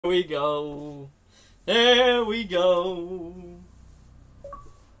we go. There we go.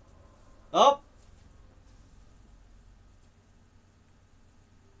 Up.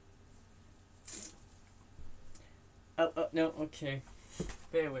 Oh, no, okay.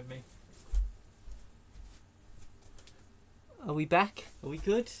 Bear with me. Are we back? Are we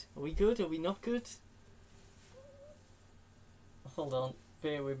good? Are we good? Are we not good? Hold on.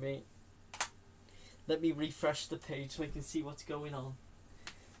 Bear with me. Let me refresh the page so I can see what's going on.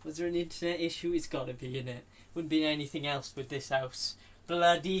 Was there an internet issue? It's gotta be, innit? Wouldn't be anything else with this house.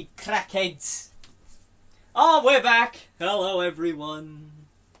 Bloody crackheads! Oh, we're back! Hello, everyone.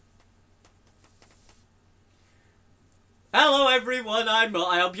 Hello, everyone.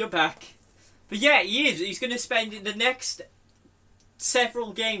 I hope you're back. But yeah, he is. He's going to spend the next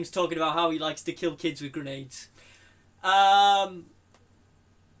several games talking about how he likes to kill kids with grenades. Heavy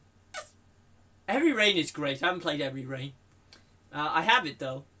Rain is great. I haven't played Heavy Rain. I have it,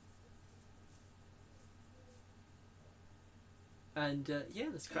 though. And, yeah,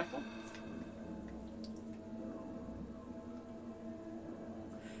 let's crack on.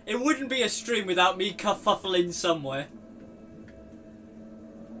 It wouldn't be a stream without me kerfuffling somewhere.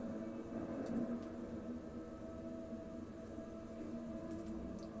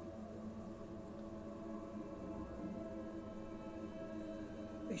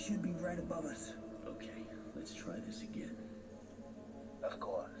 They should be right above us. Okay, let's try this again. Of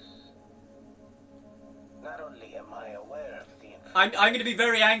course. Not only am I aware of the I'm going to be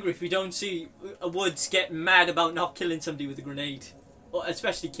very angry if we don't see Woods get mad about not killing somebody with a grenade. Or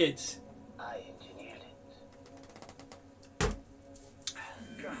especially kids. I engineered it.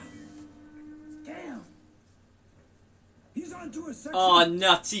 Damn! He's onto a section. Oh,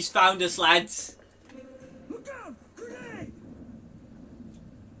 nuts. He's found us, lads. Look out! Grenade!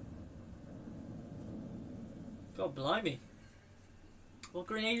 God blimey. What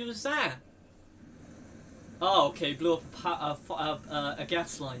grenade was that? Oh, okay. Blew up a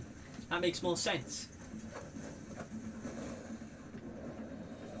gas line. That makes more sense.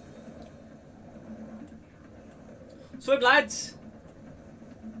 Swim, lads!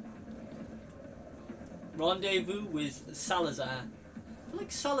 Rendezvous with Salazar. I feel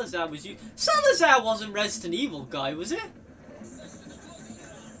like Salazar was you. Salazar wasn't Resident Evil guy, was it?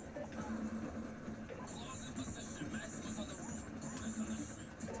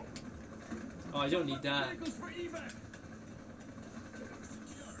 Oh, I don't need that.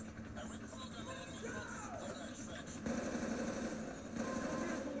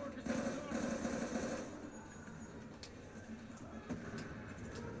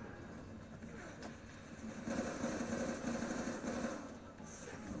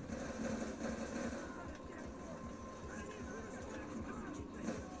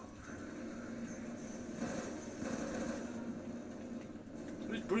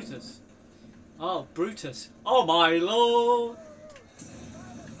 Who's Brutus? Oh, Brutus. Oh my lord!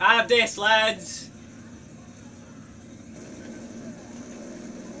 Have this, lads!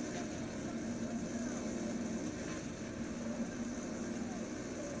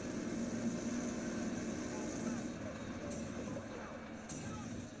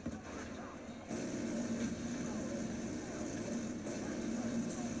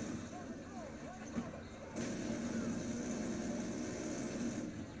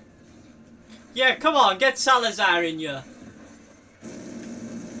 Yeah, come on, get Salazar in you.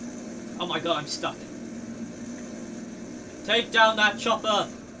 Oh my god, I'm stuck. Take down that chopper.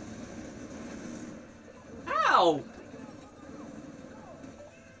 Ow!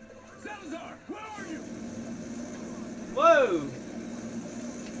 Salazar, where are you? Whoa!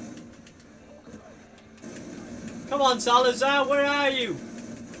 Come on, Salazar, where are you?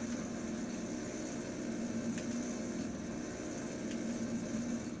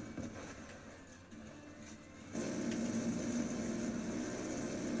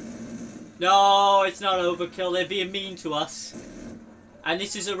 No, it's not overkill. They're being mean to us. And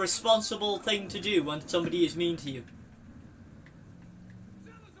this is a responsible thing to do when somebody is mean to you.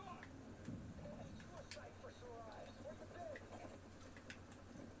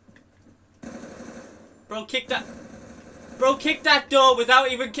 Bro, kick that... Bro, kick that door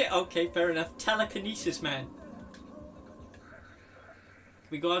without even okay, fair enough. Telekinesis, man. Can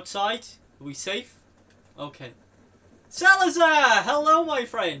we go outside? Are we safe? Okay. Salazar! Hello, my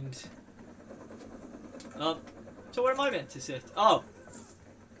friend. So where am I meant to sit? Oh.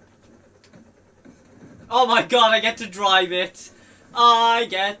 Oh my god, I get to drive it. I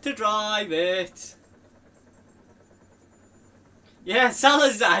get to drive it. Yeah,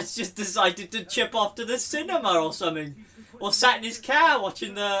 Salazar's just decided to chip off to the cinema or something. Or sat in his car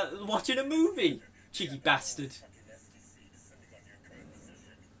watching a movie. Cheeky bastard.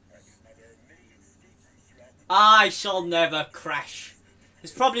 I shall never crash.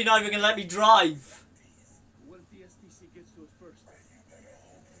 It's probably not even going to let me drive. What if the STC gets to us first?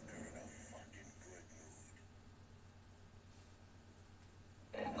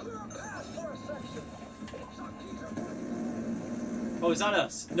 Oh, is that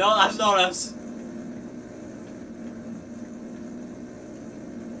us? No, that's not us.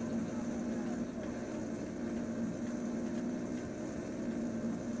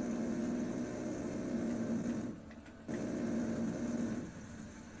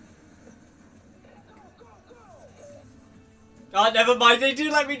 Oh, never mind. They do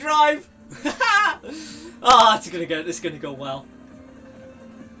let me drive. Ah, it's gonna go well.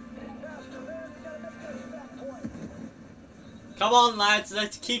 Come on, lads.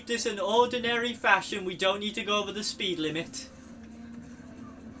 Let's keep this in ordinary fashion. We don't need to go over the speed limit.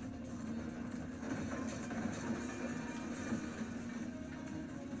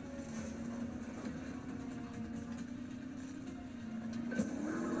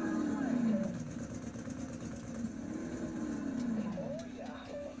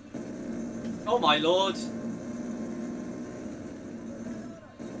 Oh my lord.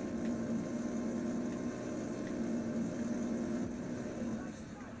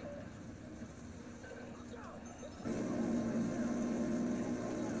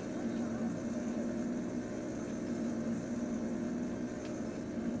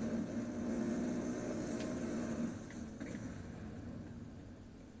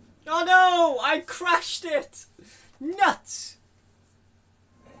 Oh no! I crashed it! Nuts!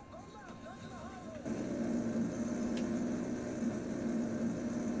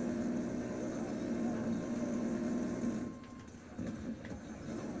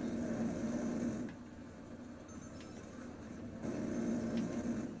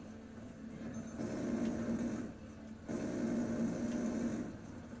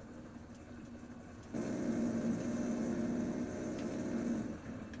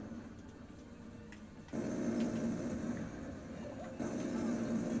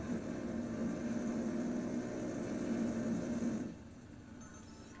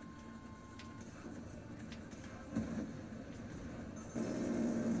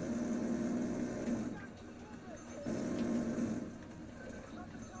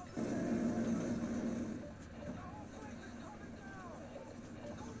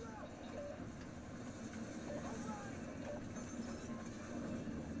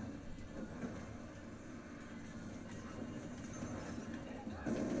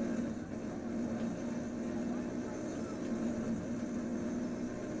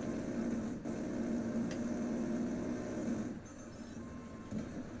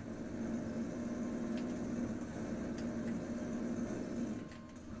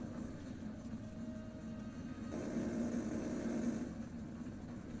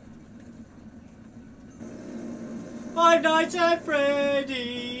 Five Nights at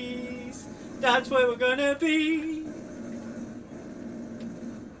Freddy's. That's where we're gonna be.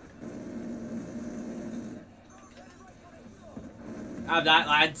 Have that,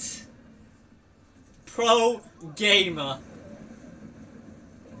 lads. Pro gamer.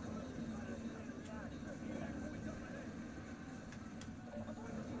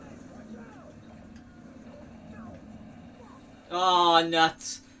 Oh,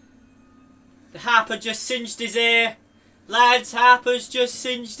 nuts. Harper just singed his ear. Lads, Harper's just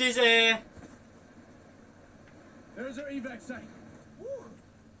singed his ear. There's our evac site. Woo.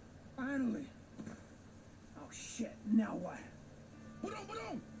 Finally. Oh shit, now what?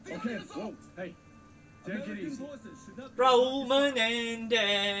 Okay, whoa, hey. Take it easy. Raul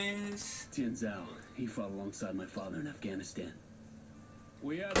Menendez. Tian Zhao, he fought alongside my father in Afghanistan.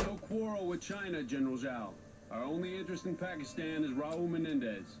 We have no quarrel with China, General Zhao. Our only interest in Pakistan is Raul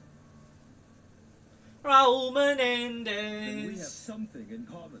Menendez. Raul Then we have Menendez. something in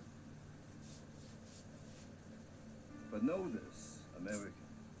common. But know this, American.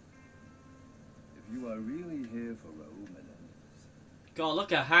 If you are really here for Raul Menendez, God,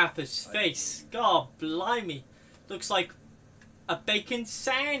 look at Harper's face. God, blimey. Looks like a bacon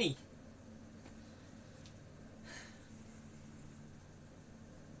sanny.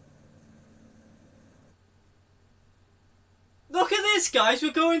 Look at this, guys.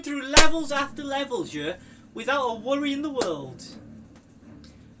 We're going through levels after levels, yeah? Without a worry in the world.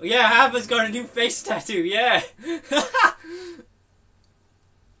 Oh, yeah, Harper's got a new face tattoo, yeah.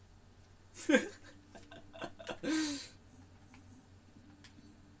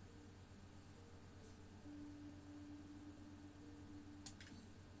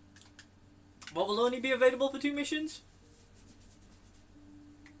 What will only be available for 2 missions?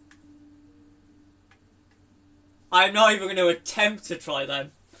 I'm not even going to attempt to try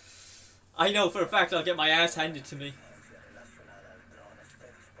them. I know for a fact I'll get my ass handed to me.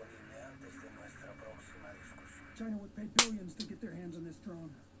 China would pay billions to get their hands on this drone.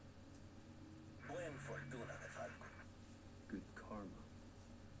 Good karma.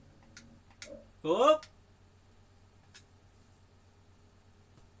 Oh!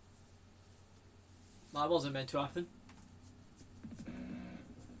 That wasn't meant to happen.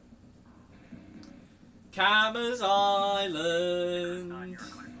 Camas Island. Copy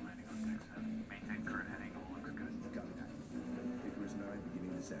that. Icarus and I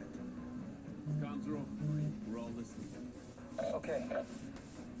beginning descent. Comms are open. We're all listening. Okay.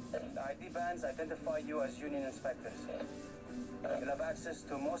 The ID bands identify you as Union inspectors. You'll have access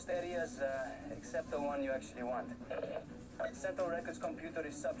to most areas except the one you actually want. Central Records computer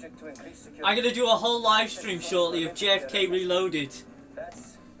is subject to increased security. I'm gonna do a whole live stream shortly of JFK Reloaded.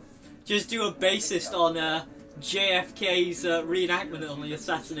 That's Just do a bassist on JFK's reenactment on the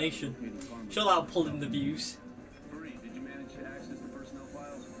assassination. Sure that'll pull in the views. Marie, did you manage to access the personnel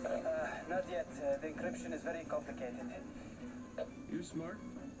files? not yet. The encryption is very complicated. You're smart.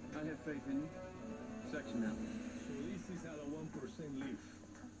 I have faith in you. Section now. So at least he's had a 1% leaf.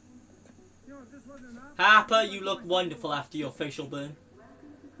 You know, if this wasn't enough, Harper, you look wonderful after your facial burn.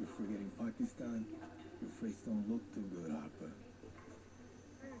 You're forgetting Pakistan. Your face don't look too good, Harper.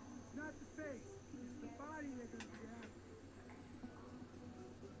 hey, it's not the face. It's the body they're gonna be after.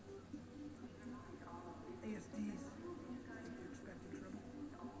 ASDs. Think you're expecting trouble?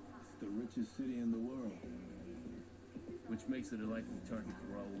 It's the richest city in the world. Which makes it a likely target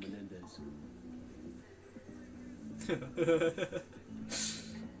for Raul Menendez.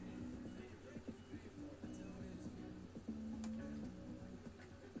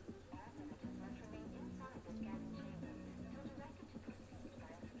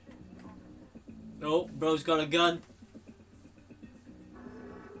 Oh, bro's got a gun.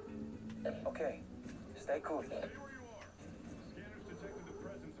 Okay. Stay cool. Stay where you are. Scanners detected the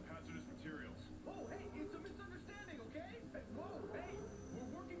presence of hazardous materials. Oh, hey, it's a misunderstanding, okay? Hey, whoa, hey, we're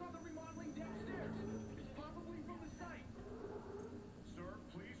working on the remodeling downstairs. It's probably from the site. Sir,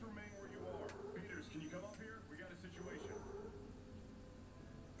 please remain where you are. Peters, can you come up here? We got a situation.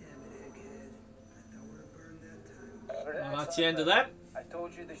 Damn it, egghead. I thought we were burned that time. Well, that's the end of that. I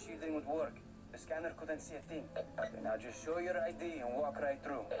told you the shielding would work. The scanner couldn't see a thing. Okay, now just show your ID and walk right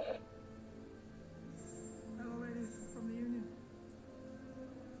through. Hello, ladies from the Union.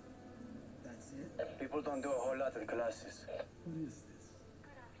 That's it? People don't do a whole lot in classes. What is this?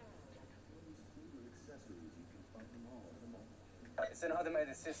 It's an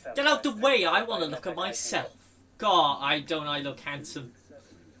automated system. Get out the way, I want to look at myself. God, I look handsome.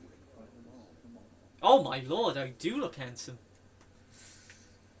 Oh my lord, I do look handsome.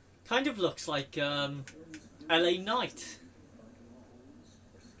 Kind of looks like LA Knight.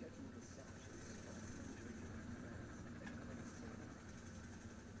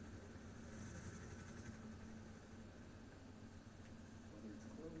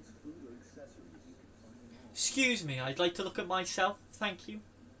 Excuse me, I'd like to look at myself, thank you.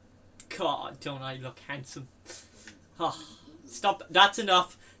 God, don't I look handsome. Oh, stop, that's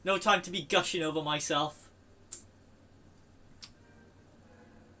enough. No time to be gushing over myself.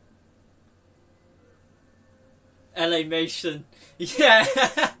 LA Mason. Yeah.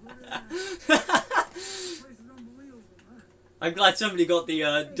 I'm glad somebody got the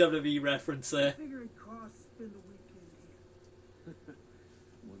WWE reference there. I figure it costs to spend the weekend here.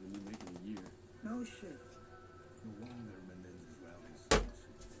 More than you make in a year. No shit. No wonder Menendez rallies.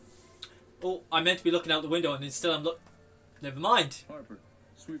 Oh, I meant to be looking out the window and instead I'm never mind. Harper,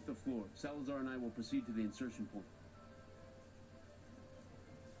 sweep the floor. Salazar and I will proceed to the insertion point.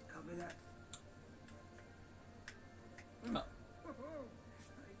 Copy that. Oh.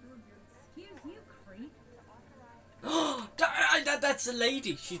 Excuse you, creep. That's a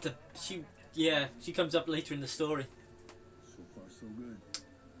lady. She comes up later in the story. So far, so good.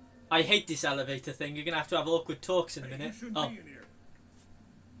 I hate this elevator thing. You're gonna have awkward talks in a Hey, minute. you shouldn't Oh, be in here.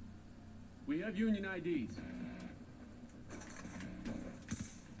 We have Union IDs.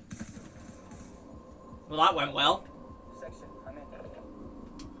 well that went well. Section, I'm in.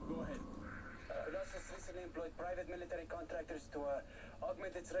 Go ahead. Colossus recently employed private military contractors to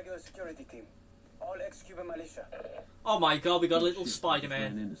augment its regular security team. All ex-Cuban militia. Oh my god, we got a little Shit, Spider-Man.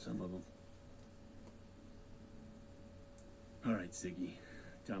 ran into some of them. All right, Ziggy.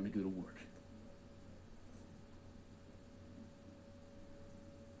 Time to go to work.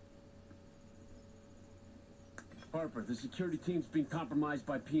 Harper, the security team's been compromised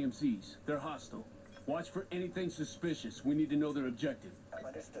by PMCs. They're hostile. Watch for anything suspicious. We need to know their objective.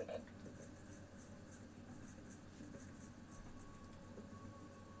 Understood.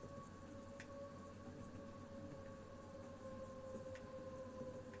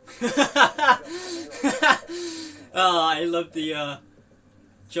 Oh, I love the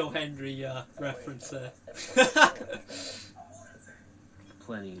Joe Henry reference there.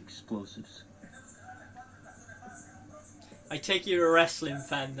 Planning explosives. I take you're a wrestling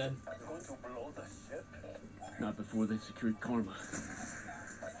fan then. Going to blow the ship? Not before they secured Karma.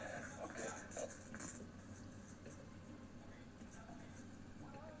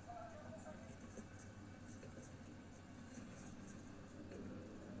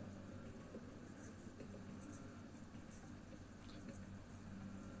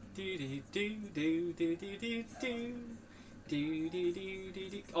 Do do do do do do do do do do do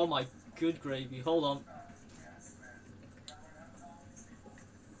do. Oh my good gravy! Hold on.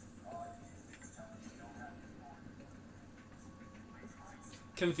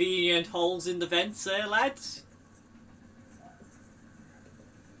 Convenient holes in the vents there, lads.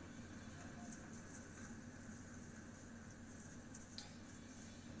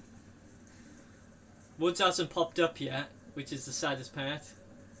 Woods hasn't popped up yet, which is the saddest part.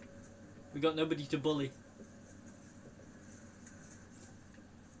 We got nobody to bully.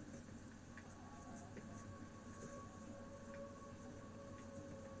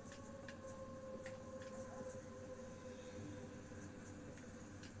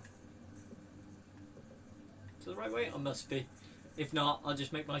 Is it the right way? I must be. If not, I'll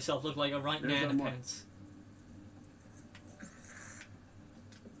just make myself look like a right There's man our of mark. pants.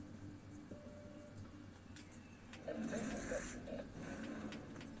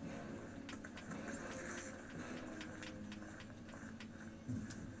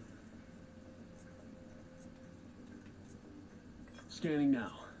 Scanning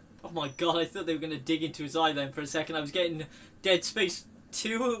now. Oh my god, I thought they were going to dig into his eye then for a second. I was getting Dead Space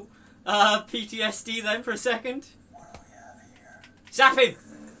 2 PTSD then for a second. Zap him!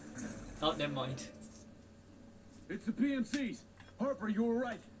 Oh, never mind. It's the PMCs. Harper, you were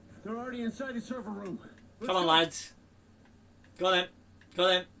right. They're already inside the server room. Come on, lads. Got him.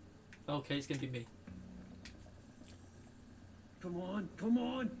 Got him. Okay, it's going to be me. Come on, come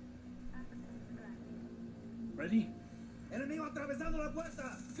on. Ready? Enemigo atravesando la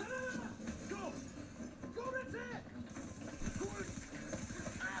puerta. Go! Go, that's it!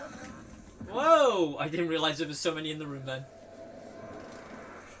 Whoa! I didn't realise there was so many in the room then.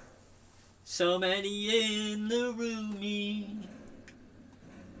 So many in the roomie.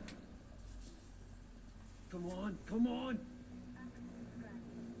 Come on, come on.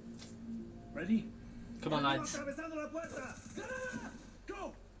 Ready? Come on, lads. Atravesando la puerta.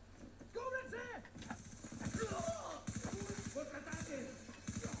 Go! Go, that's it! Contraataque!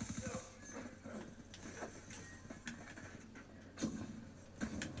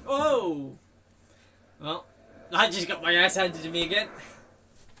 Oh! Well, I just got my ass handed to me again.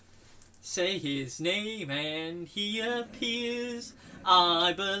 Say his name and he appears.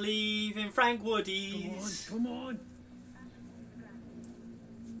 I believe in Frank Woody's. Come on.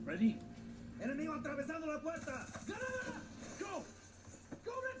 Ready? Enemigo atravesando la puerta. Go!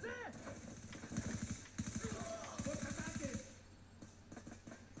 Go, that's it! Contraataque!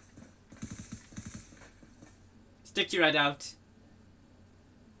 Stick your head out.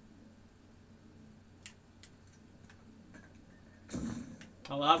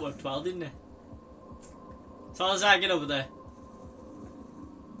 Oh, well, that worked well, didn't it? So as I get over there.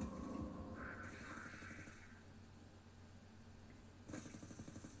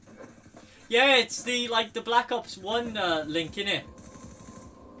 Yeah, it's the the Black Ops 1 link, innit?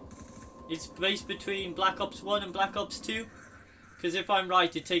 It's based between Black Ops 1 and Black Ops 2. Because if I'm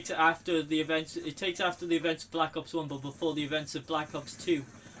right, it takes after the events. It takes after the events of Black Ops 1, but before the events of Black Ops 2,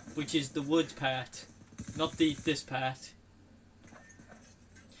 which is the Woods part, not this part.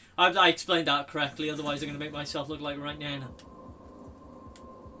 I explained that correctly. Otherwise, I'm going to make myself look like a right nana.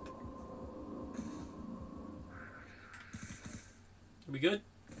 Are we good?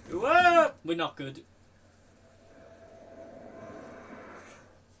 Whoa! We're not good.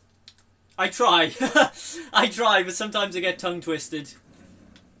 I try. I try, but sometimes I get tongue twisted.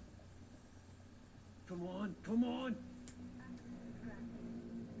 Come on, come on.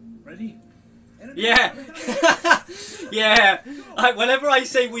 Ready? Yeah. Yeah. Whenever I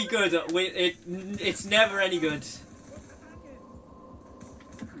say we good, it's never any good.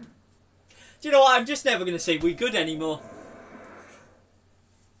 Do you know what? I'm just never going to say we good anymore.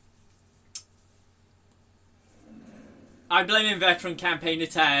 I'm blaming veteran campaigner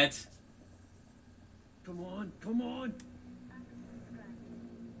Tad. Come on, come on.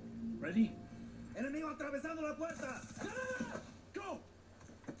 Ready? Enemigo atravesando la puerta. Go!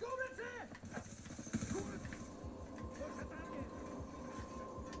 Go, that's it! Contraataque!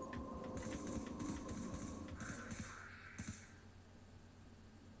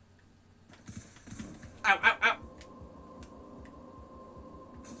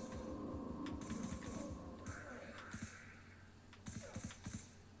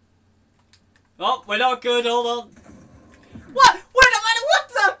 Oh, we're not good. Hold on. What? Wait a minute. What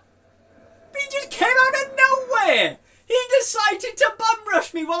the? He just came out of nowhere. He decided to bum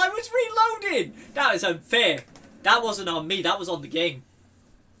rush me while I was reloading. That is unfair. That wasn't on me. That was on the game.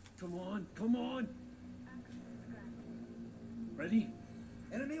 Come on, come on. Ready?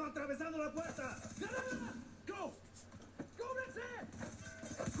 Enemigo atravesando la puerta. Go. Go, that's it.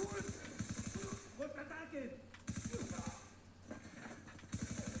 Contraataque.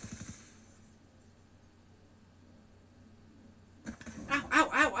 Ow, ow,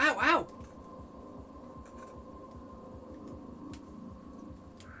 ow, ow, ow.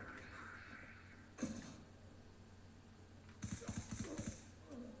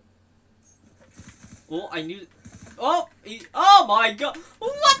 Oh, I knew. Oh, oh my god!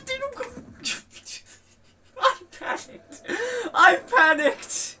 What did I panicked. I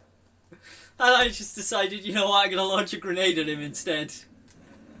panicked. And I just decided, you know what? I'm gonna launch a grenade at him instead.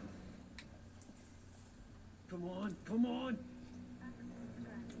 Come on, come on.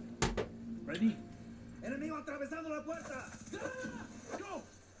 Ready? Enemigo atravesando la puerta. Go.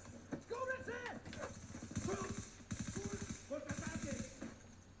 Go, that's it. Contraataque.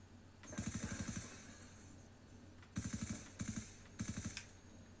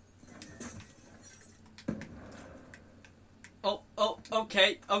 Oh,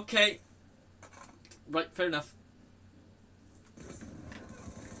 okay, okay. Right, fair enough.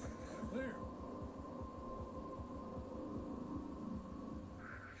 Clear.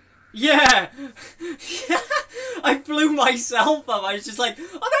 Yeah! I blew myself up. I was just like,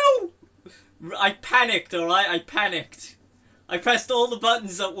 oh no! I panicked, alright? I panicked. I pressed all the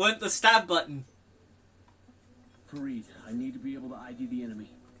buttons that weren't the stab button. Fareed, I need to be able to ID the enemy.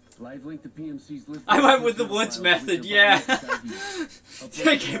 Live link to PMC's list. I went with the Woods method, yeah.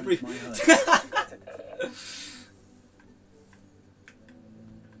 Take every...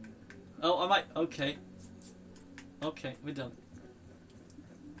 Oh, I might... Okay. Okay, we're done.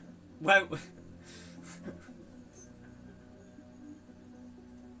 Well...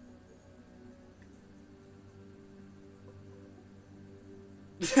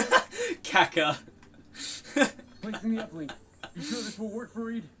 Caca. Placing the uplink. You sure this will work,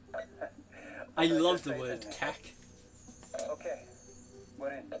 Fareed? I love the word cack. Okay, we're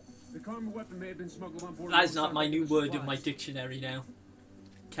in. The Karma weapon may have been smuggled on board. That's not my new word in my dictionary now.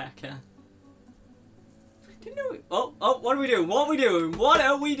 Caca. Didn't know it. Oh, what are we doing? What are we doing? What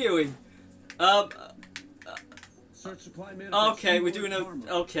are we doing? Search supply manifest. Okay, we're doing a...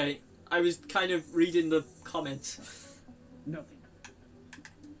 Okay. I was kind of reading the comments. Nothing.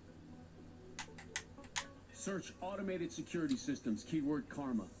 Search automated security systems. Keyword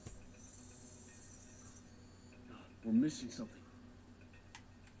Karma. We're missing something.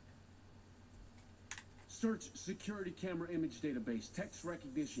 Search security camera image database. Text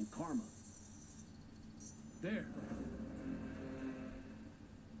recognition. Karma. There.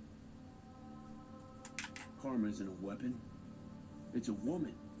 Karma isn't a weapon. It's a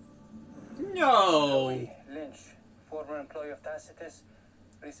woman. No! Lynch, former employee of Tacitus,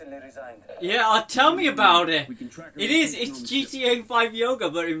 recently resigned. Yeah, tell me about it. We can track her It is. location It's on the ship. GTA 5 Yoga,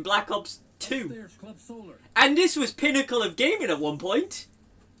 but in Black Ops 2. Upstairs, Club Solar. And this was pinnacle of gaming at one point.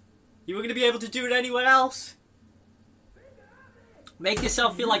 You were going to be able to do it anywhere else. Make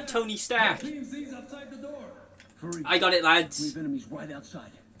yourself feel like Tony Stark. PMC's outside the door. Hurry. I got it, We lads. have enemies right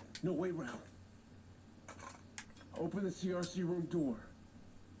outside. No way around. Open the CRC room door.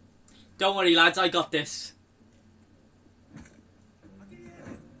 Don't worry, lads. I got this.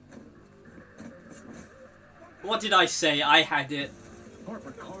 What did I say? I had it.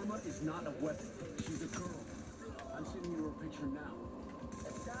 Harper, Karma is not a weapon. She's a girl. I'm sending you her picture now.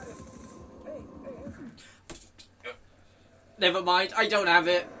 Never mind. I don't have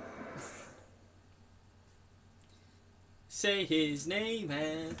it. Say his name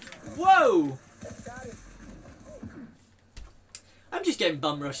and... Whoa! I'm just getting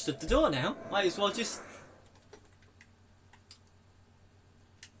bum rushed at the door now. Might as well just...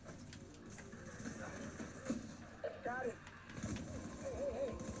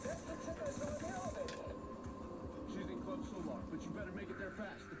 She's in Club Solar, but you better make it there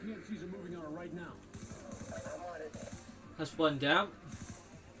fast. The PMCs are moving on her right now. That's one down.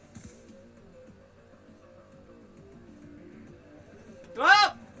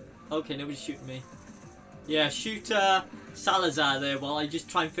 Ah! Okay, nobody's shooting me. Yeah, shoot Salazar there while I just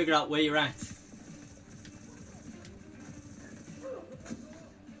try and figure out where you're at.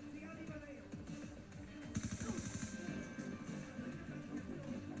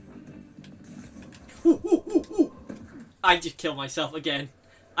 Ooh, ooh, ooh, ooh. I just killed myself again.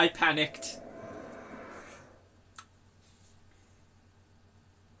 I panicked.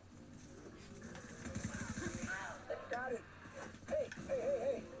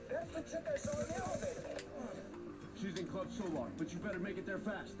 better make it there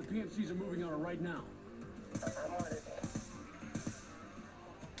fast. The PMCs are moving on it right now. I'm on it.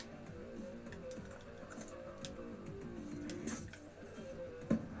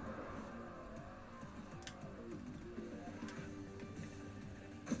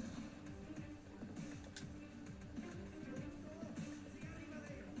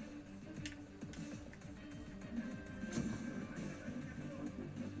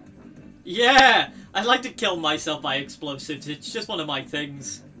 Yeah! I like to kill myself by explosives. It's just one of my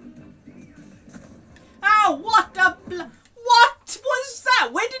things. Ow! What the what was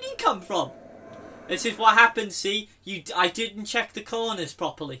that? Where did he come from? This is what happens, see? I didn't check the corners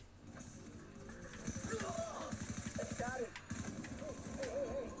properly. Got it. Hey,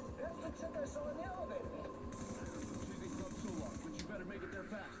 that's the chick I saw in the elevator. She's in Club Solar, but you better make it there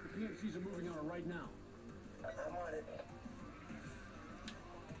fast. The PMCs are moving on it right now. I'm on it.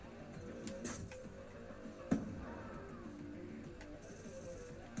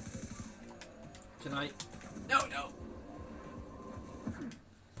 Can I? No.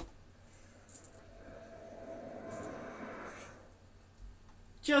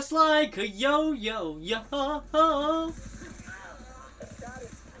 Just like a yo-yo, yo. Ow,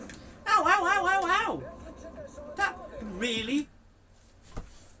 ow. That really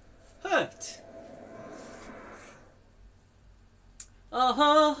hurt.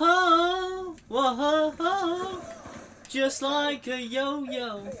 Oh, whoa, just like a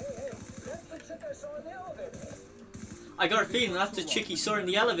yo-yo. I got a feeling that's the chick he saw in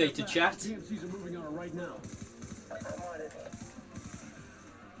the elevator, chat. PMCs are moving on it right now. I'm on it.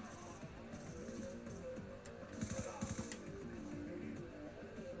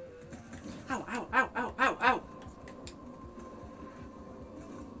 Ow.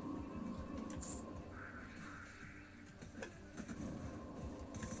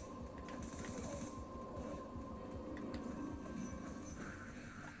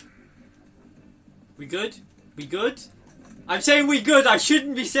 We good? We good? I'm saying we good. I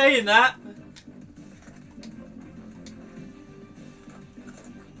shouldn't be saying that.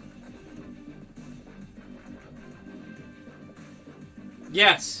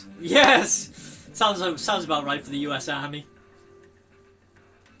 Yes. Sounds about right for the US Army.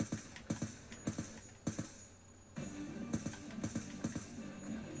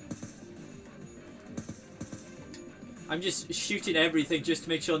 I'm just shooting everything just to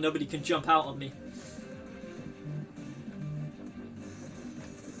make sure nobody can jump out on me.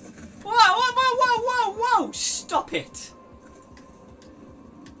 Whoa! Stop it!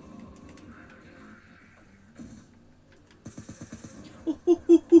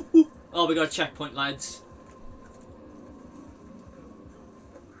 Oh, we got a checkpoint, lads.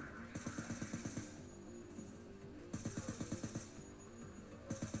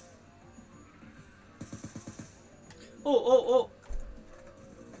 Oh.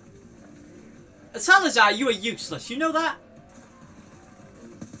 Salazar, you are useless. You know that?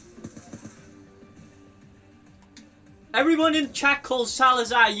 Everyone in chat calls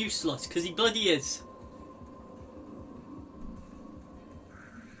Salazar useless, because he bloody is.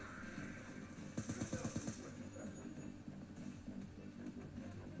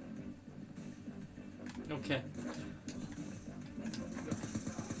 Okay.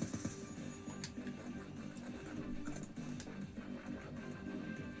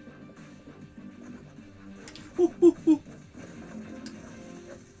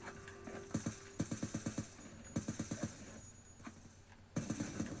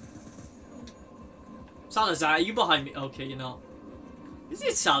 Salazar, are you behind me? Okay, you're not. Is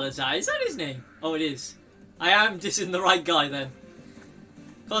it Salazar? Is that his name? Oh, it is. I am dissing the right guy then.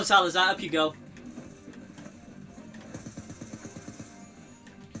 Come on, Salazar, up you go.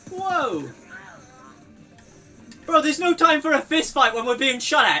 Whoa! Bro, there's no time for a fist fight when we're being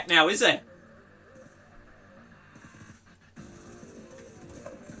shot at now, is there?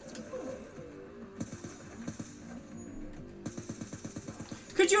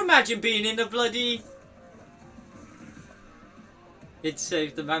 Could you imagine being in a bloody... It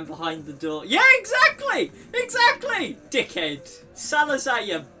saved the man behind the door. Yeah, exactly! Exactly! Dickhead. Salazar,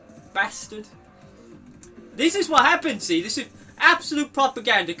 you bastard. This is what happens, see? This is absolute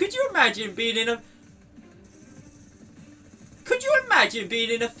propaganda. Could you imagine being in a... Could you imagine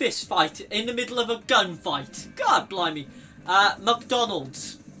being in a fist fight in the middle of a gunfight? God blimey.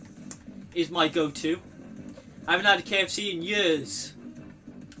 McDonald's is my go-to. I haven't had a KFC in years.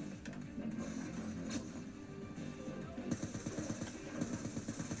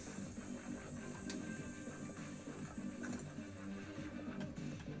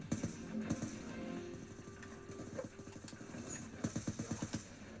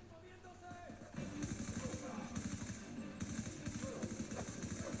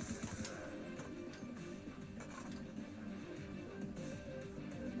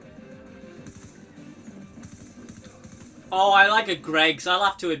 Oh, I like a Greg's. I'll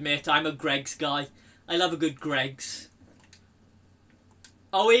have to admit, I'm a Greg's guy. I love a good Greg's.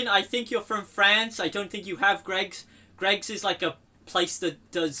 Owen, I think you're from France. I don't think you have Greg's. Greg's is like a place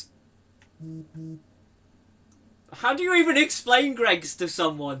that does... How do you even explain Greg's to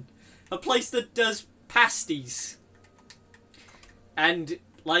someone? A place that does pasties. And,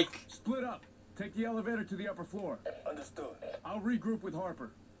 like... Split up. Take the elevator to the upper floor. Understood. I'll regroup with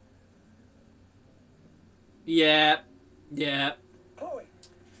Harper. Yeah. Yeah. Chloe,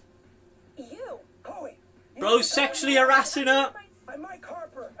 You. Chloe. Bro's sexually harassing her. I'm Mike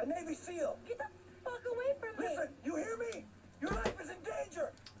Harper, a Navy SEAL. Get the fuck away from me. Listen, you hear me? Your life is in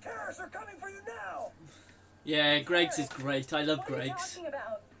danger. Terrorists are coming for you now. Yeah, Greg's is great. I love What are you Greg's. talking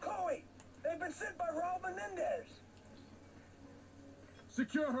about? Chloe, they've been sent by Raul Menendez.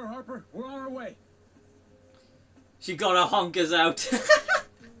 Secure her, Harper. We're on our way. She got her honkers out.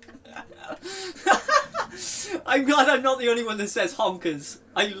 I'm glad I'm not the only one that says honkers.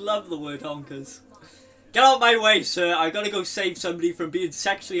 I love the word honkers. Get out of my way, sir. I gotta go save somebody from being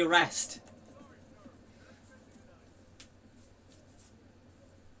sexually harassed.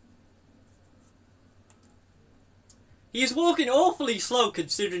 He's walking awfully slow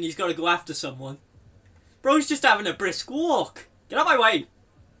considering he's gotta go after someone. Bro's just having a brisk walk. Get out of my way.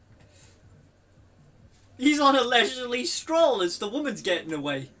 He's on a leisurely stroll as the woman's getting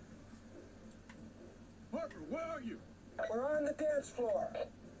away. Harper, where are you? We're on the dance floor.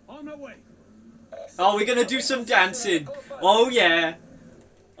 On my way. Oh, we're gonna do some dancing. Oh yeah.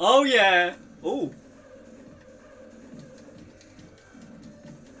 Oh yeah. Oh.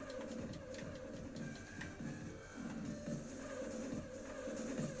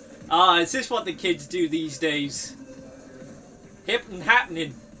 Ah, is this what the kids do these days? Hip and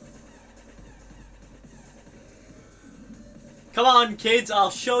happening. Come on, kids,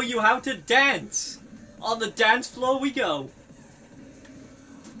 I'll show you how to dance. On the dance floor we go.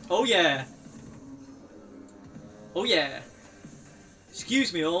 Oh yeah. Oh yeah.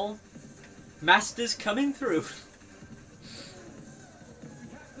 Excuse me all. Master's coming through. We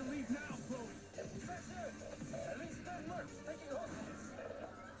have to leave now, Chloe. At least 10 months taking hostages.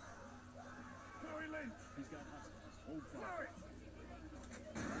 Chloe Lynch. He's got hostages. Hold fire.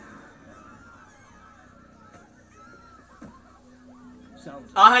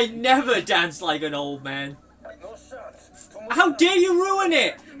 Salvage. I never dance like an old man. No shots. Too much How time. dare you ruin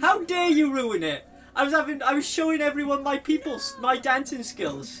it? How dare you ruin it? I was showing everyone my dancing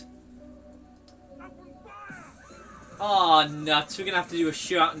skills. Oh nuts, we're gonna have to do a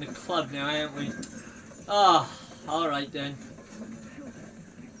show out in the club now, aren't we? Oh, alright then.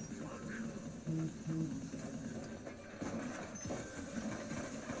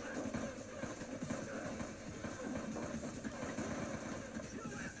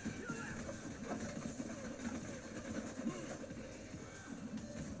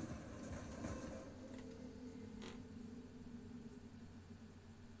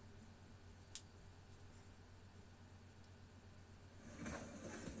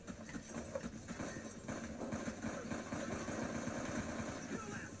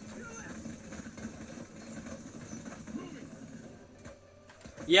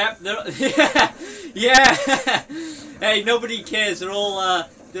 Yep, yeah, yeah. Hey, nobody cares. They're all,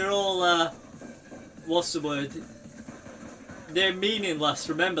 what's the word? They're meaningless.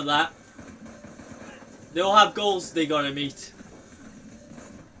 Remember that. They all have goals they gotta meet.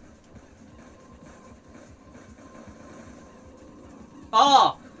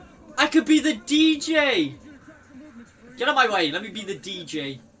 Oh, I could be the DJ. Get out of my way. Let me be the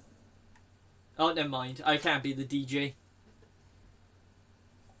DJ. Oh, never mind. I can't be the DJ.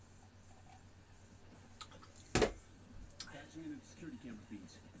 Patching into the security camera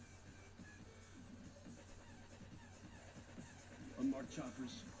feeds. Unmarked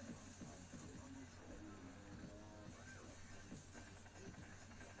choppers.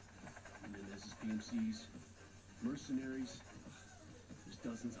 And then there's PMCs, mercenaries. There's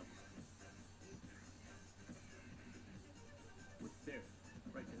dozens of them. Look there,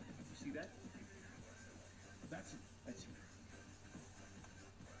 right there. You see that? That's him. That's him.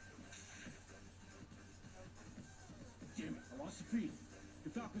 Damn it! I lost the feed. The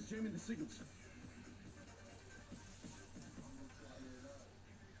Falcon's jamming the signals.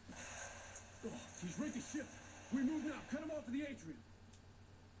 Oh, he's rigged the ship. We move now. Cut him off at the atrium.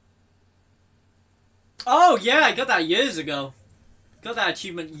 Oh yeah, I got that years ago. Got that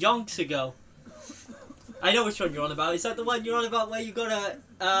achievement yonks ago. I know which one you're on about. Is that the one you're on about where you gotta,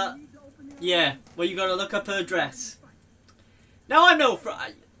 yeah, where you gotta look up her dress? Now I'm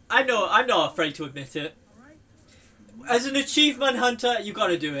not afraid to admit it. As an achievement hunter, you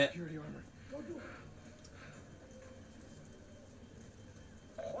gotta do it. Security armor.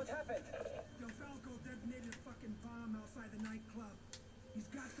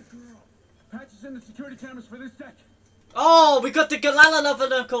 is in the security cameras for this deck. Oh, we got the Galala Lover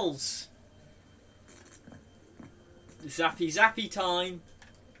Knuckles. Zappy zappy time.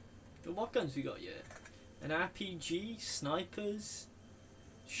 What guns we got here? An RPG, snipers,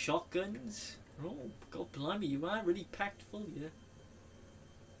 shotguns. Oh, God blimey, you are really packed full here.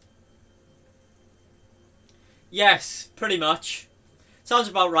 Yes, pretty much. Sounds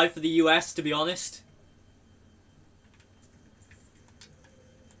about right for the US, to be honest.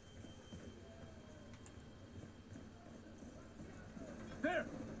 There!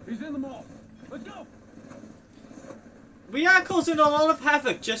 He's in the mall. Let's go! We are causing a lot of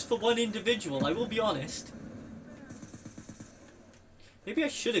havoc just for one individual, I will be honest. Maybe I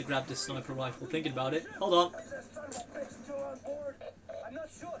should have grabbed a sniper rifle, thinking about it. Hold on. Is that son of a bitch still on board? I'm not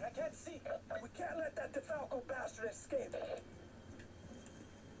sure. I can't see. We can't let that DeFalco bastard escape.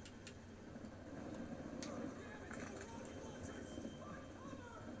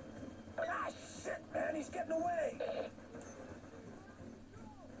 Ah, shit, man. He's getting away.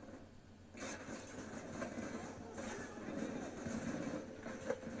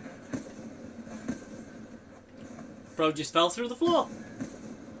 Bro just fell through the floor.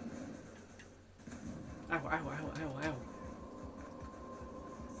 Ow, ow, ow, ow, ow.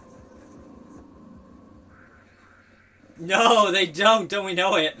 No, they don't we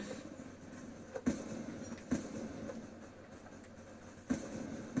know it?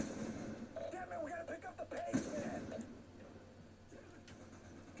 Damn it, we gotta pick up the pace, man.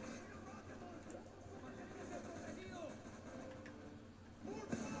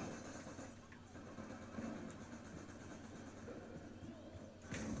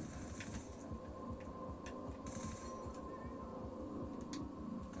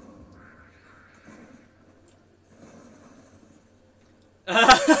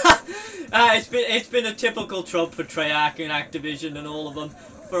 It's been a typical trope for Treyarch and Activision and all of them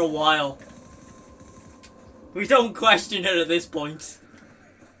for a while. We don't question it at this point.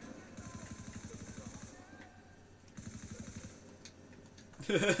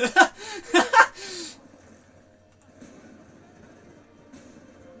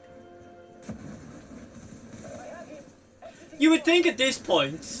 You would think at this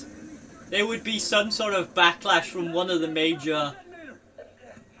point there would be some sort of backlash from one of the major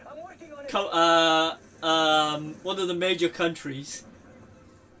one of the major countries.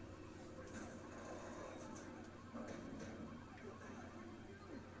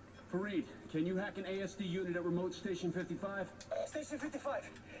 Fareed, can you hack an ASD unit at remote station 55? Station 55.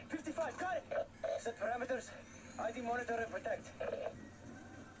 55, got it. Set parameters. ID monitor and protect.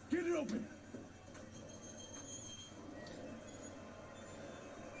 Get it open.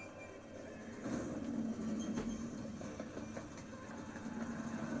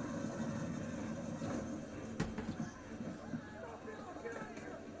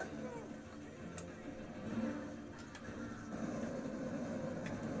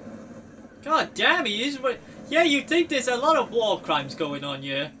 God damn, he is. Yeah, you'd think there's a lot of war crimes going on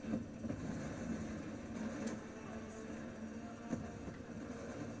here.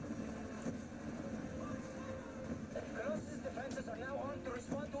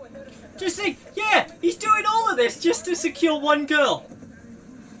 Just think, yeah, he's doing all of this just to secure one girl.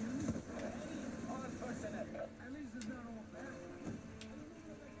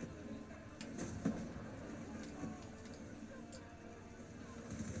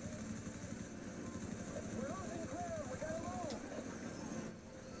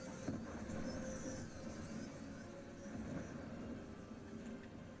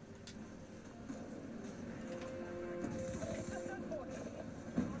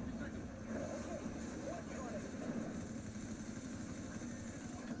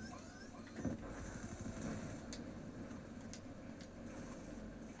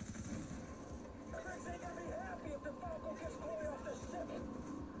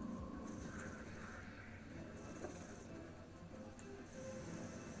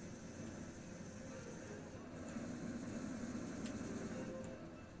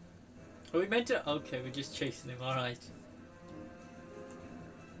 Are we meant to? Okay, we're just chasing him, alright.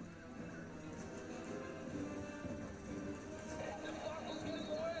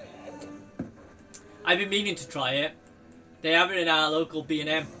 I've been meaning to try it. They have it in our local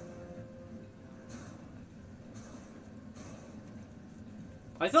B&M.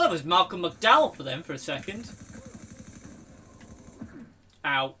 I thought it was Malcolm McDowell for them for a second.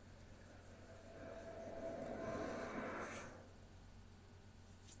 Ow.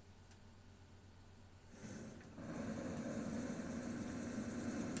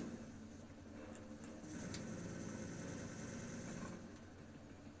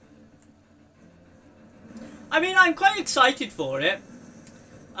 I mean, I'm quite excited for it.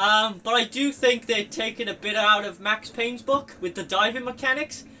 But I do think they're taking a bit out of Max Payne's book with the diving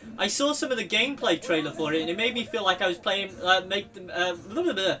mechanics. I saw some of the gameplay trailer for it, and it made me feel like I was playing. Made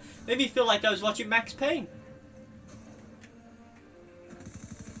me feel like I was watching Max Payne.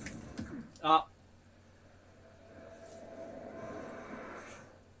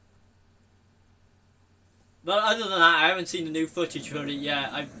 But other than that, I haven't seen the new footage for it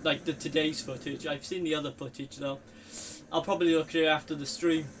yet. I've like today's footage. I've seen the other footage though. I'll probably look at it after the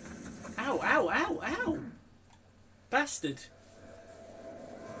stream. Ow! Ow! Ow! Ow! Bastard!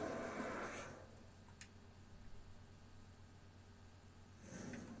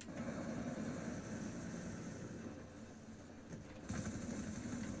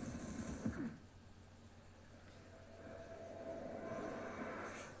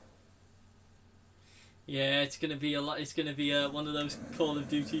 Yeah, it's gonna be a lot. It's gonna be one of those Call of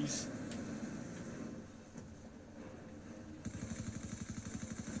Duties.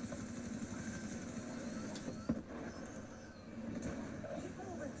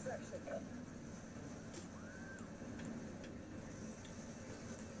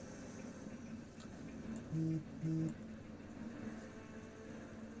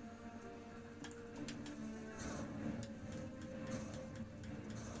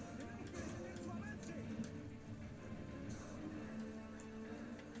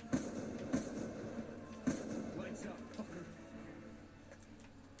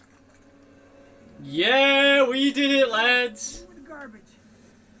 Yeah, we did it, lads!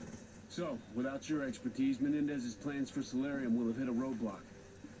 So, without your expertise, Menendez's plans for Solarium will have hit a roadblock.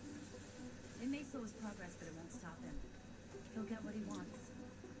 It may slow his progress, but it won't stop him. He'll get what he wants.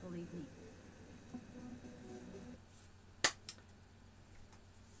 Believe me.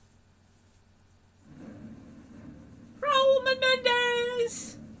 Raul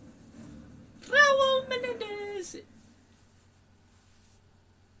Menendez! Raul Menendez!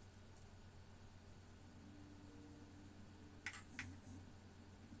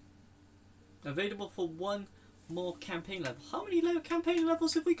 Available for one more campaign level. How many campaign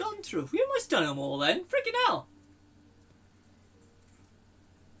levels have we gone through? We almost done them all then. Freaking hell.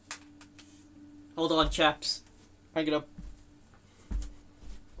 Hold on, chaps. Hang it up.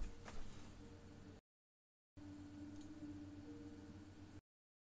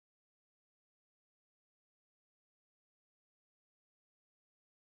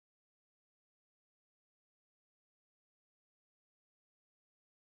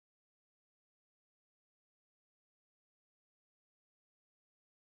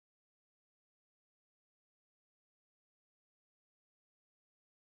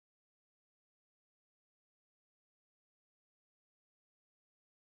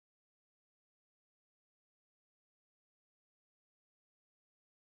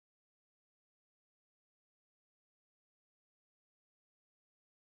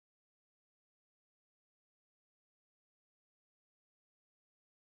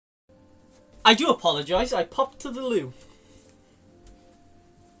 I do apologise, I popped to the loo.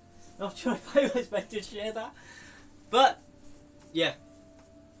 Not sure if I was meant to share that. But, yeah.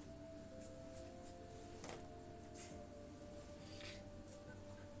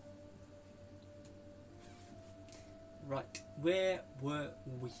 Right, where were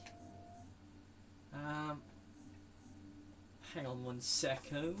we? Hang on 1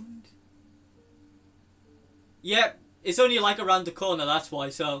 second. Yep, it's only like around the corner, that's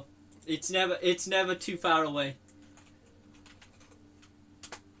why, so it's never too far away.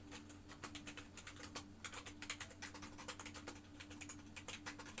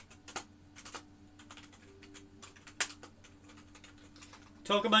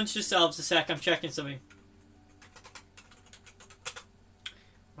 Talk amongst yourselves a sec, I'm checking something.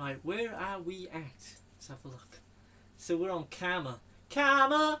 Right, where are we at? Let's have a look. So we're on Karma.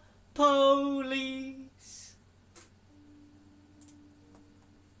 Karma Police!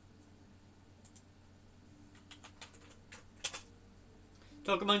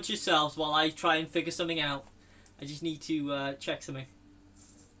 Talk amongst yourselves while I try and figure something out. I just need to check something.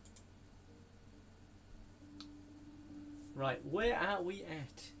 Right, where are we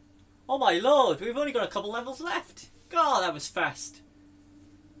at? Oh my lord, we've only got a couple levels left. God, that was fast.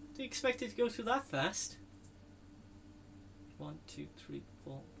 Didn't expect it to go through that fast. 1, 2, 3,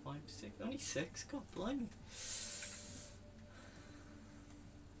 4, 5, 6. Only 6? God blimey.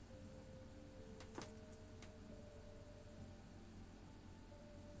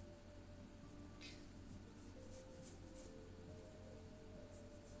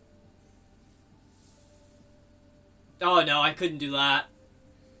 Oh no, I couldn't do that.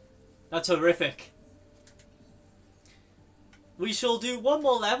 That's horrific. We shall do one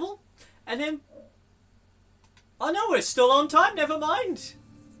more level, and then... Oh no, we're still on time, never mind.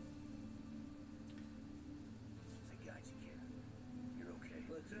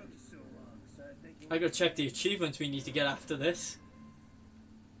 I gotta check the achievements we need to get after this.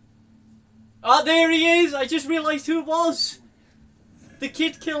 Oh, there he is! I just realised who it was! The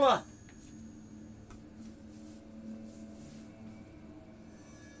kid killer!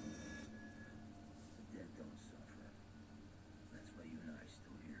 The dead don't suffer. That's why you and I are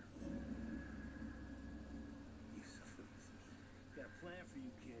still here. You suffer with me. Got a plan for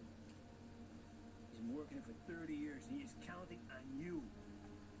you, kid. He's been working it for 30 years, and he's counting on you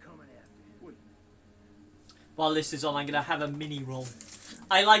coming after him. Wait. While this is on, I'm gonna have a mini roll.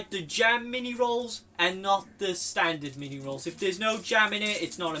 I like the jam mini rolls and not the standard mini rolls. If there's no jam in it,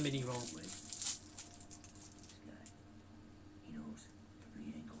 it's not a mini roll. This guy, he knows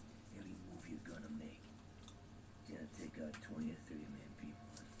every angle, every move you're gonna make. He's gonna take out 20 or 30 man people.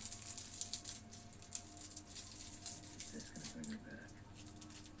 That's gonna bring her back.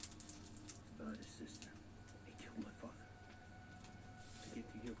 It's about his sister. He killed my father. To get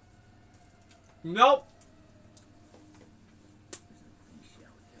to you. Nope.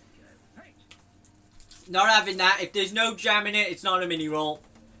 Not having that. If there's no jam in it, it's not a mini roll.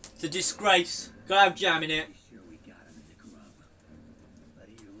 It's a disgrace. Gotta have jam in it. Sure, we got him in Nicaragua. About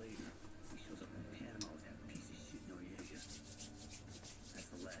a year later, he shows up in Panama with that piece of shit Noriega. That's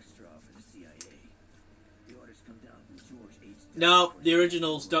the last straw for the CIA. The orders come down from George H. No, the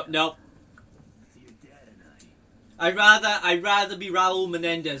originals don't. No. So your dad and I. I'd rather be Raul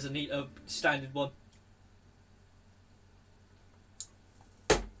Menendez and eat a standard one.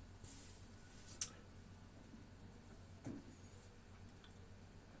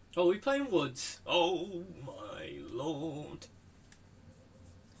 Oh, we playing Woods? Oh my lord!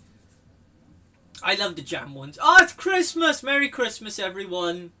 I love the jam ones. Oh, it's Christmas! Merry Christmas,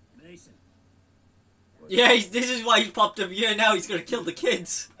 everyone! Mason. Yeah, this is why he popped up here now. He's gonna kill the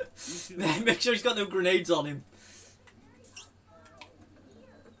kids. Make sure he's got no grenades on him.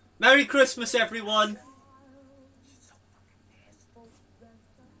 Merry Christmas, everyone!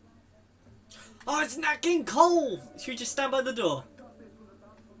 Oh, it's Nat King Cole! Should we just stand by the door?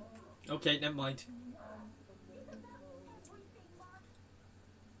 Okay, never mind.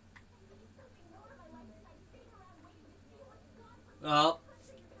 Oh,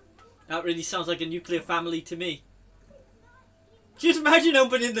 that really sounds like a nuclear family to me. Just imagine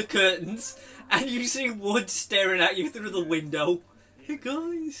opening the curtains and you see Wood staring at you through the window. Hey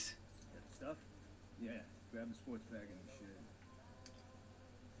guys. Got stuff? Yeah, grab the sports bag in the shed.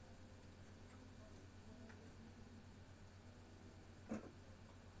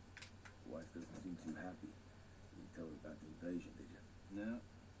 Wife doesn't seem too happy. You didn't tell her about the invasion, did you? No.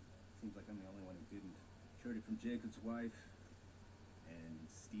 Seems like I'm the only one who didn't. Heard it from Jacob's wife, and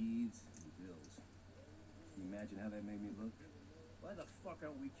Steve's, and Bill's. Can you imagine how that made me look? Why the fuck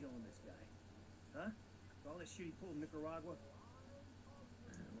aren't we killing this guy? Huh? For all this shit he pulled in Nicaragua?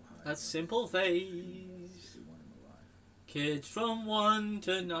 That's simple phase. We want him alive. Kids from 1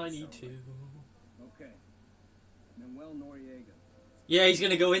 to 92. Okay. Manuel Noriega. Yeah, he's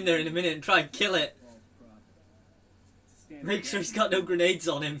gonna go in there in a minute and try and kill it. False prophet. Stand Make sure he's got no grenades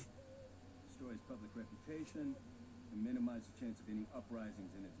on him. Destroys public reputation and minimize the chance of any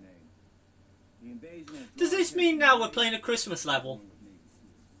uprisings in his name. The invasion has Does this mean now we're playing a Christmas level?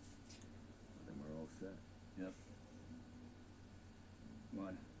 Then we're all set. Yep. Come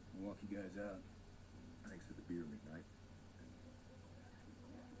on, we'll walk you guys out. Thanks for the beer, McKnight.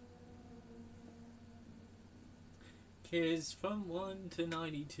 Kids from 1 to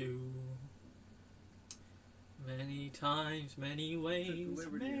 92. Many times, many ways.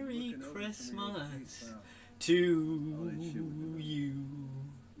 Merry Christmas to you.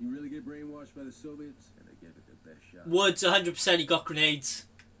 You really get brainwashed by the Soviets? And they gave it their best shot. Woods, 100% he got grenades.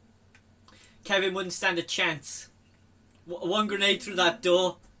 Kevin wouldn't stand a chance. One grenade through that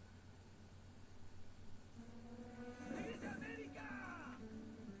door.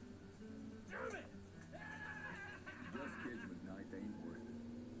 Just kids, McKnight, they ain't worth it.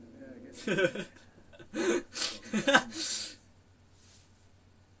 Yeah, I guess.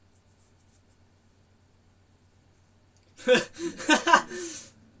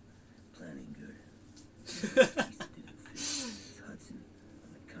 Planning good. It's Hudson on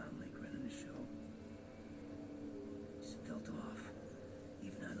the comm link running the show. Just felt off,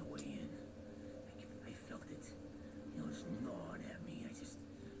 even on the way in. I felt it. You know, just gnawing at me. I just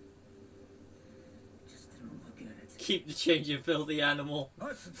didn't look at it. Keep the change, you filthy animal.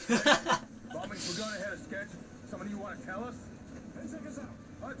 Hudson! Bombing's begun ahead of schedule. Someone you want to tell us? 10 seconds out.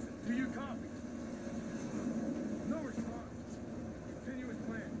 Hudson, do you copy? No response. Continue as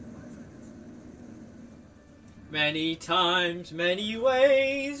planned. Many times, many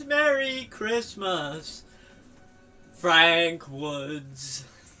ways. Merry Christmas, Frank Woods.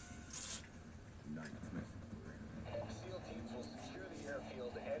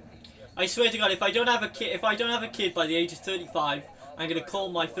 I swear to God, if I don't have a kid by the age of 35, I'm gonna call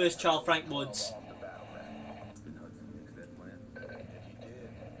my first child Frank Woods. Did Hudson fix that plan? If he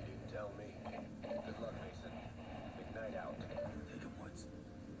didn't tell me. Good luck, Mason. Big night out. Take him, Woods.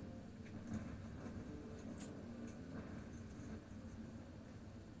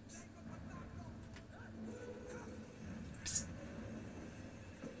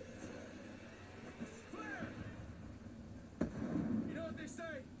 You know what they say?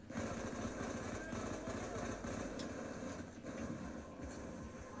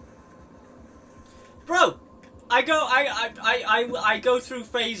 Bro, I go through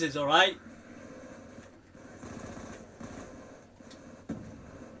phases, all right.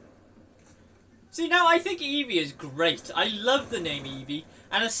 See, now I think Evie is great. I love the name Evie,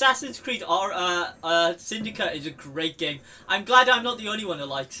 and Assassin's Creed Syndicate is a great game. I'm glad I'm not the only one who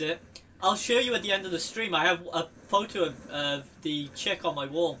likes it. I'll show you at the end of the stream. I have a photo of the chick on my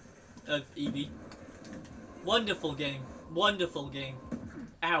wall of Evie. Wonderful game. Wonderful game.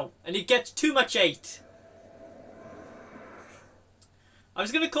 Ow. And it gets too much hate. I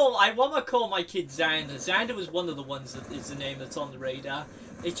want to call my kid Xander. Xander was one of the ones that is the name that's on the radar.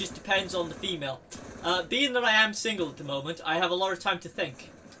 It just depends on the female. Being that I am single at the moment, I have a lot of time to think.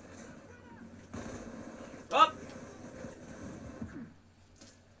 Oh!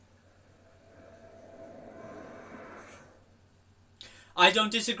 I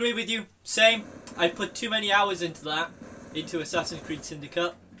don't disagree with you. Same. I put too many hours into that. Into Assassin's Creed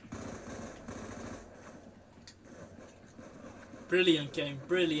Syndicate. Brilliant game.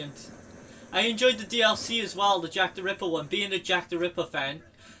 Brilliant. I enjoyed the DLC as well, the Jack the Ripper one. Being a Jack the Ripper fan,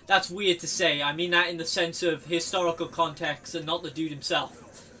 that's weird to say. I mean that in the sense of historical context and not the dude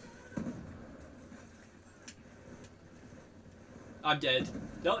himself. I'm dead.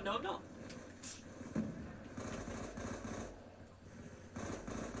 No, no, no.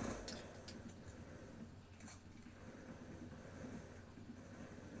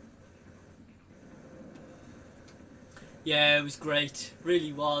 Yeah, it was great.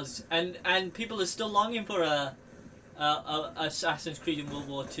 Really was. And people are still longing for a Assassin's Creed in World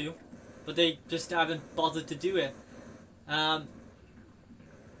War II, but they just haven't bothered to do it. Yeah,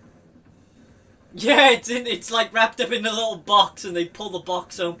 it's like wrapped up in a little box, and they pull the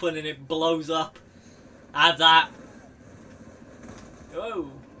box open and it blows up. Have that.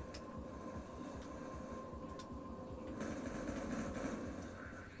 Oh.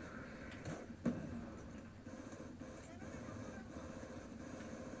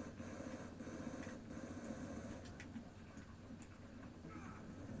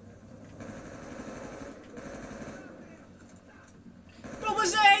 But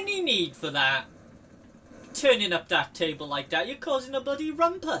was there any need for that? Turning up that table like that, you're causing a bloody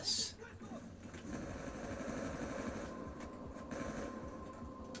rumpus.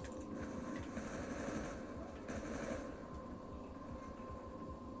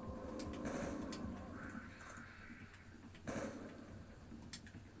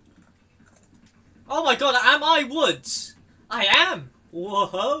 Oh my god, am I Woods? I am!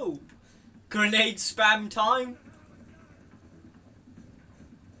 Whoa! Grenade spam time?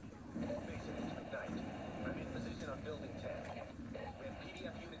 Mason, it's midnight. I'm in position on building 10. We have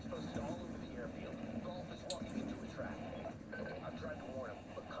PDF units posted all over the airfield. Golf is walking into a trap. I've tried to warn him,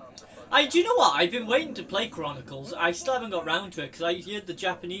 but comms are bugging. Do you know what? I've been waiting to play Chronicles. I still haven't got round to it because I heard the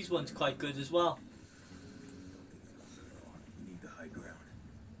Japanese one's quite good as well. We need the high ground.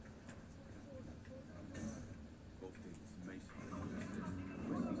 Both things, Mason.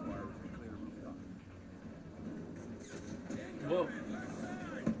 Push these wires and clear rooftop. Whoa.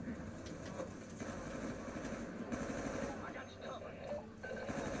 I got you covered.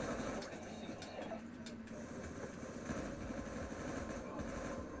 Focus on supporting the seals.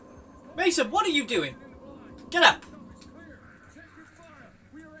 Mason, what are you doing? Get up! It's clear. Check your fire.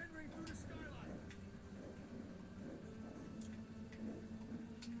 We are entering through the skyline.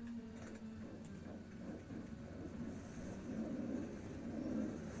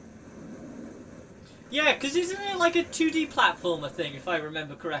 Yeah, because isn't it like a 2D platformer thing, if I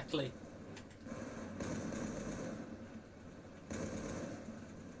remember correctly?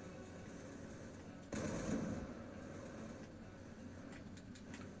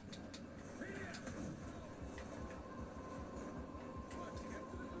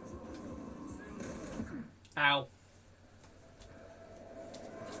 Ow.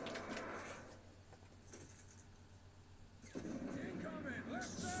 Incoming.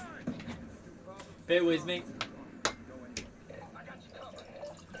 Left side. Bear with me. I got you covered.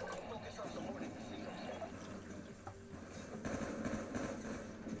 Focus on supporting the seals.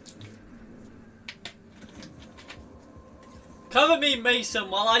 Cover me, Mason,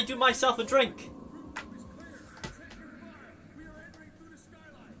 while I do myself a drink.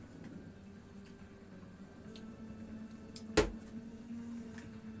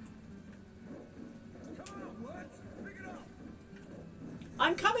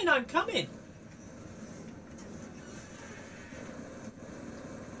 I'm coming, I'm coming.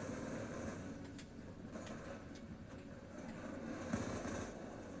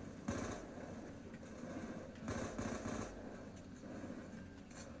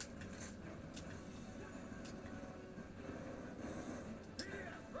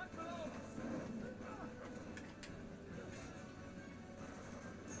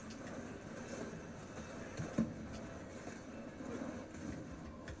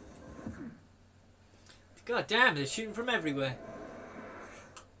 God damn, they're shooting from everywhere.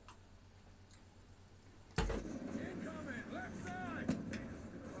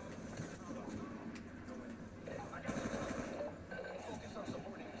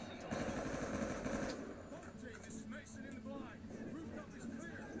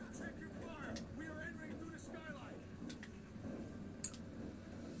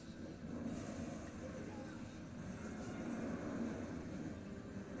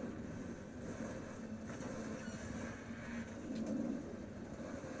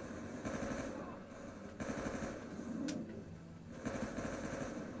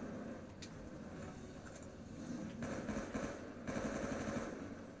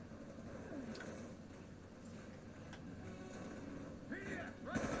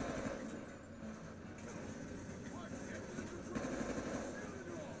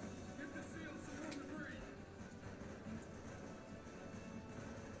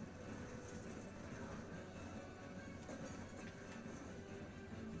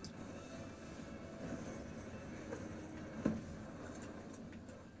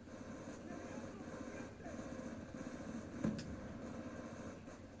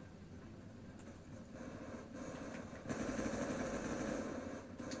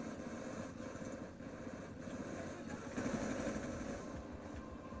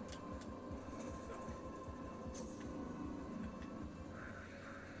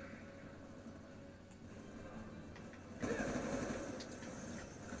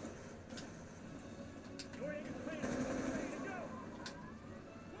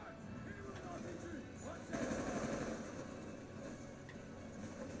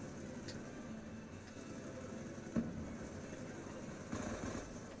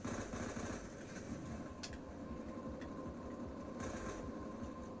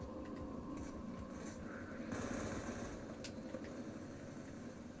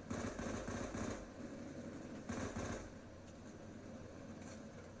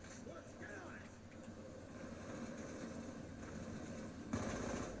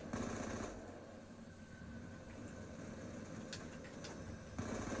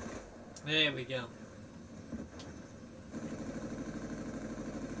 There we go.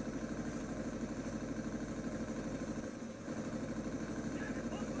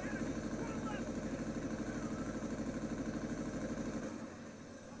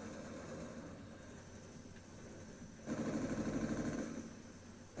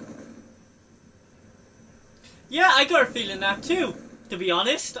 Yeah, I got a feeling that too, to be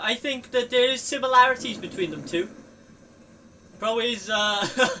honest. I think that there is similarities between them two. Probably is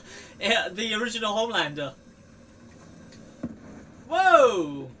yeah, the original Homelander.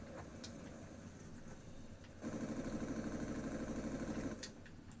 Whoa!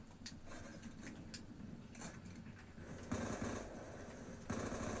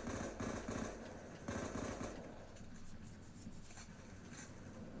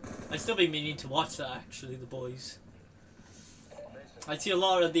 I still be meaning to watch that actually, The Boys. I see a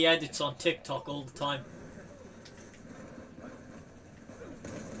lot of the edits on TikTok all the time.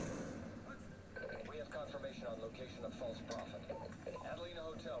 We have confirmation on location of false prophet. Adelina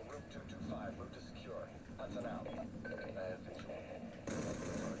Hotel, room 225, route to secure. Hudson out. I have visual.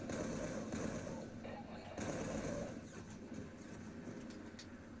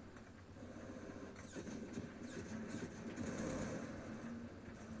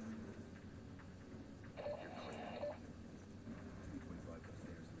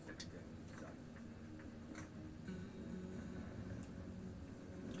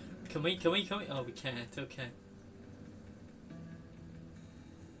 Can we? Oh, we can't. Okay.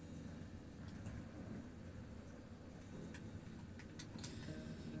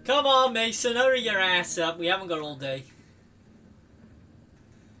 Come on, Mason, hurry your ass up. We haven't got all day.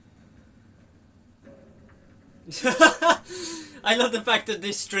 I love the fact that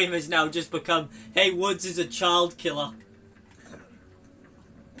this stream has now just become, hey, Woods is a child killer.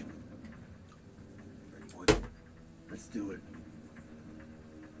 Let's do it.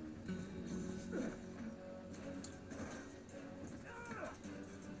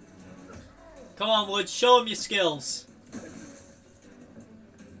 Come on, Woods, show him your skills.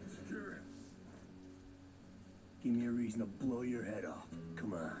 Secure. Give me a reason to blow your head off.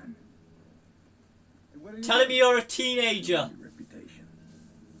 Come on. Hey, what are you Tell him doing? you're a teenager. Your reputation.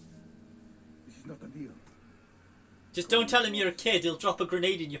 This is not the deal. Just don't tell him you're a kid. He'll drop a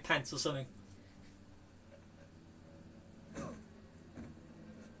grenade in your pants or something.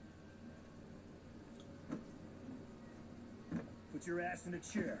 Put your ass in a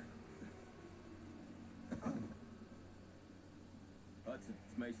chair. Hudson,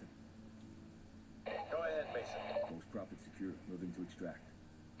 it's Mason. Go ahead, Mason. Most profit secure. Nothing to extract.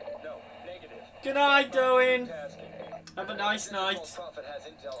 No, negative. Good night, Owen. Tasking. Have a nice night. Prophet has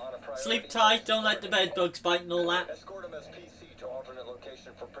intel on a priority. Sleep tight. Don't let the bed bugs bite and all that. Escort him as PC to alternate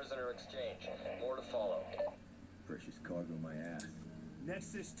location for prisoner exchange. More to follow. Precious cargo, my ass.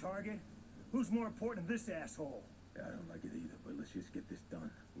 Next this target? Who's more important than this asshole? I don't like it either, but let's just get this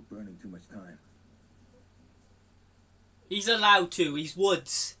done. We're burning too much time. He's allowed to. He's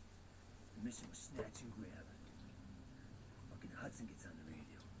Woods. The mission was snatch and grab. Fucking Hudson gets on the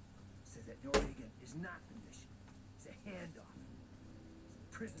radio. Says that Noriega is not the mission. It's a handoff. It's a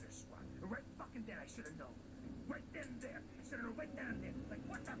prisoner swap. And right fucking then I should have known. Right then and there. I should have known right then and there. Like,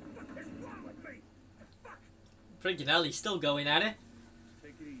 what the fuck is wrong with me? The fuck? Freaking hell, he's still going at it.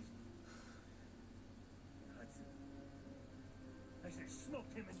 Take it easy. Hudson. I should have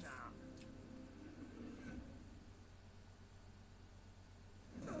smoked him in now.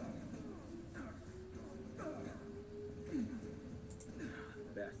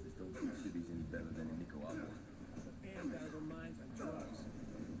 Bastards don't treat cities any better than in Nicaragua. And out of their minds on drugs.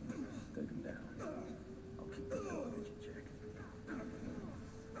 Take them down. I'll keep the garbage in check.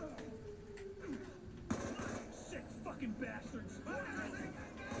 Sick fucking bastards.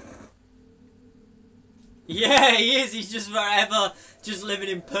 Yeah, he is. He's just forever just living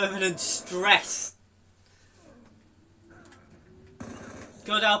in permanent stress.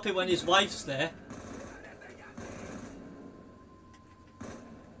 God help it when his wife's there.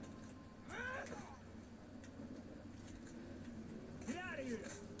 Get out of here.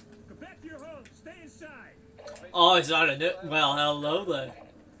 Go back to your home. Stay inside. Oh, is that a well, hello there.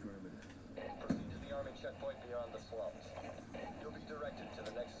 Proceed to the army checkpoint beyond the slums. You'll be directed to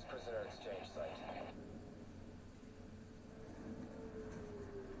the Nexus prisoner exchange site.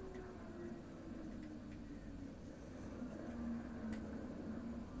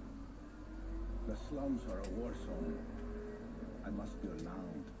 The slums are a war zone. I must be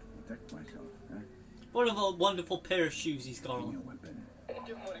allowed to protect myself, eh? What a wonderful pair of shoes he's got Give me a on. weapon.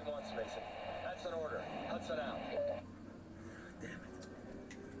 Give him what he wants, Mason. That's an order. Hudson out. Damn it.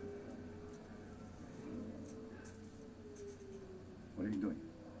 What are you doing?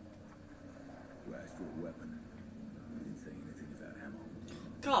 You asked for a weapon. You didn't say anything about ammo.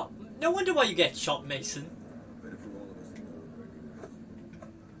 God, no wonder why you get shot, Mason. Better for all of us to know and recognize.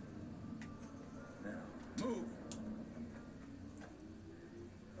 Now, move!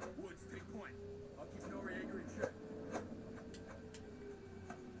 Woods, take point. I'll keep Noriega in check.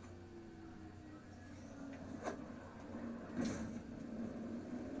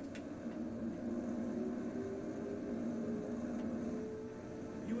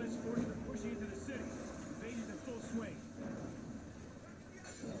 U.S. forces are pushing into the city. Invasion's in full swing.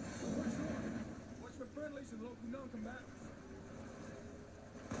 Watch for friendlies and local non-combatants.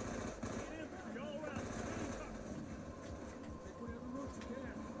 Get infantry all around. Stay in cover. Take whatever route you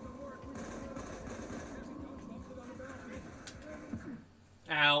can. Don't worry, we can split up. Heavy guns mounted on the balcony.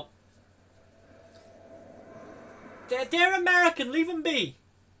 Ow. They're American, leave them be.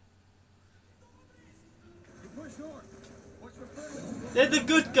 You push north. Watch for friendlies. They're the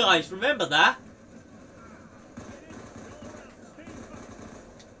good guys, remember that? Stay in cover.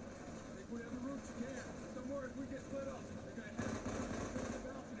 Take whatever route you can. Don't worry, we get split up. They're gonna have guns on the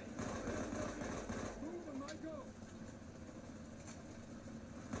balcony. Move and I go.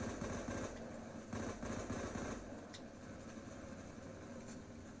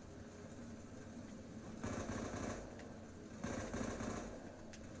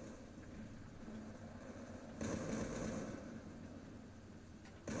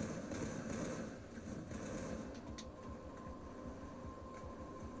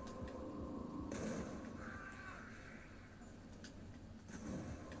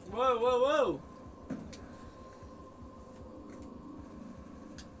 Whoa, whoa, whoa.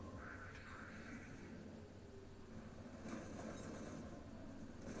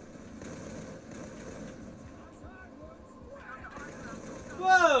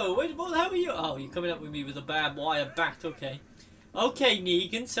 Whoa, wait, what the hell are you? Oh, you're coming up with me with a barbed wire bat, okay. Okay,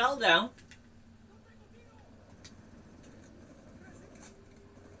 Negan, settle down.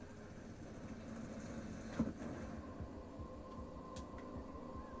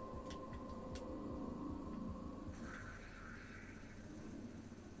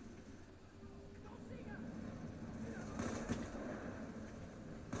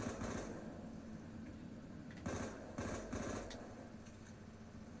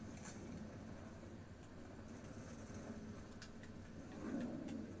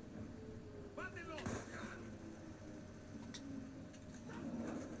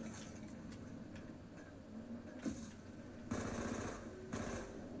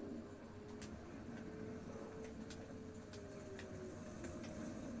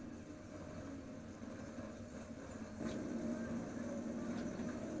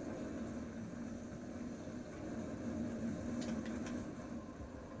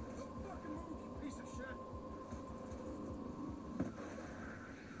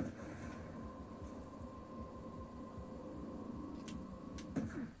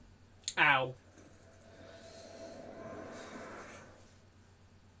 Ow.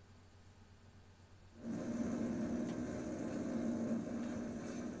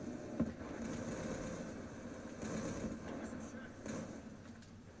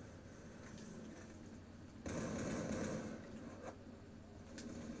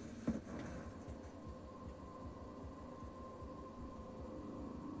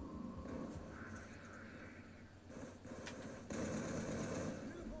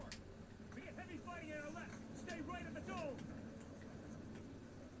 We get heavy fighting at our left. Stay right at the dome.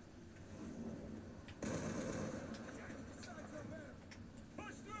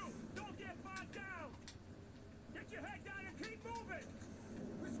 Push through. Don't get bogged down. Get your head down and keep moving.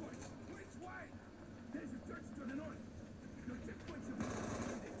 Which way? Which way? There's a church to the north. No checkpoints to the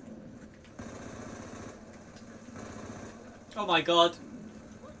Oh my god.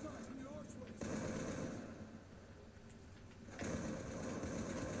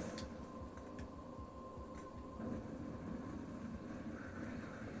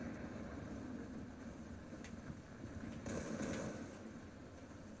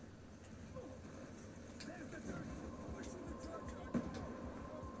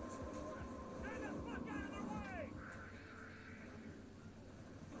 Stay the fuck out of their way.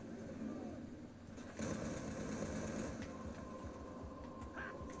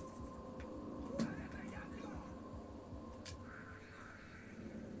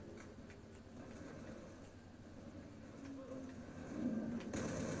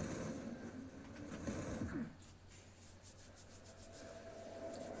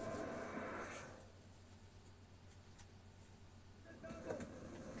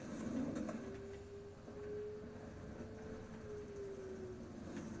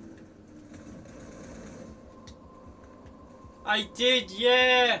 I did,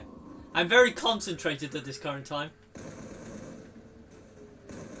 yeah! I'm very concentrated at this current time.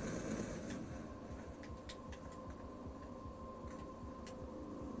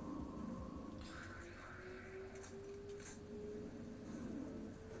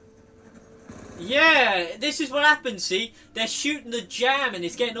 Yeah, this is what happens, see? They're shooting the jam and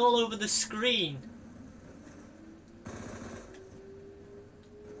it's getting all over the screen.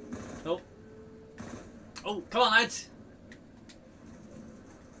 Oh. Oh, come on, lads.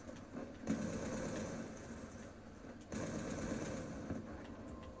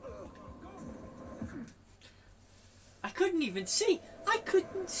 I couldn't even see. I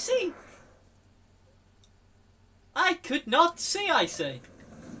couldn't see. I could not see, I say.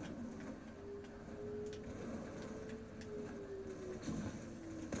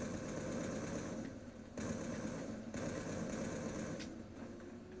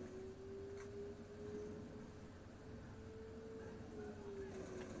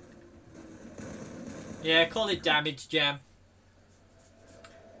 Yeah, call it damage jam.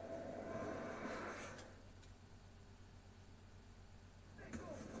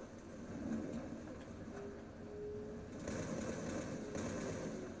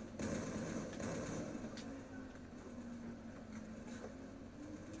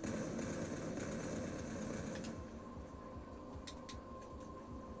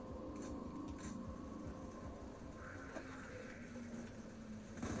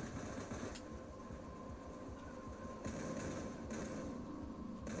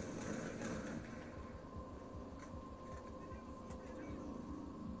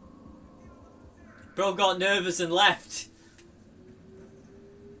 Bro got nervous and left.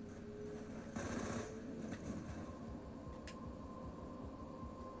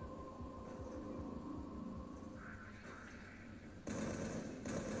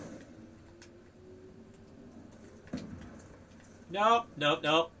 Nope, nope,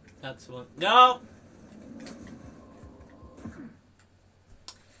 nope. That's one. Nope.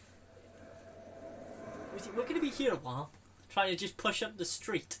 We're gonna be here a while. Trying to just push up the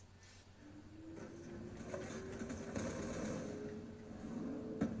street.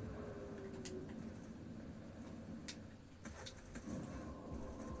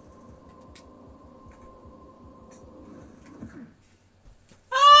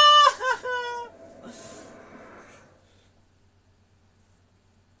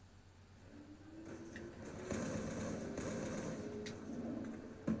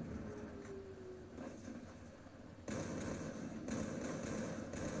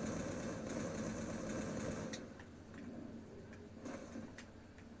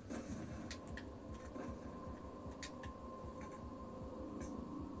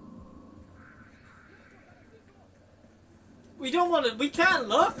 We don't want to. We can't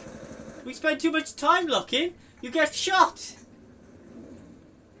look. We spend too much time looking. You get shot.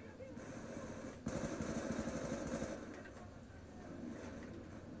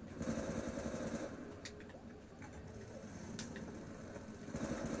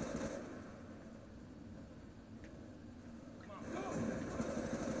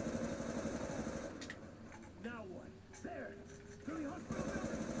 Now what? There! To the hospital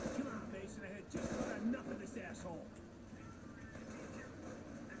building! Come on, Mason, I had just about enough of this asshole.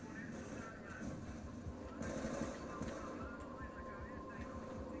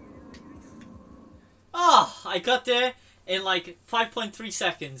 Oh, I got there in like 5.3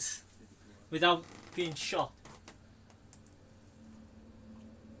 seconds without being shot.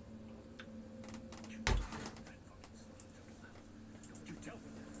 Don't you tell me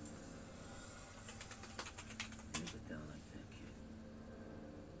that. Never down like that, kid.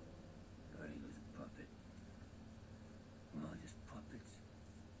 Thought he was a puppet. We're all just puppets.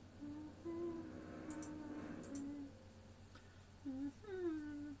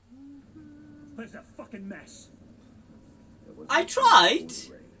 This place is a fucking mess. I tried,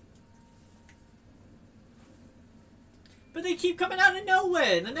 but they keep coming out of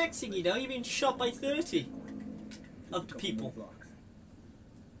nowhere. And the next thing you know, you're being shot by 30 of the people.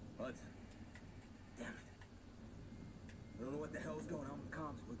 What? Damn it. I don't know what the hell's going on with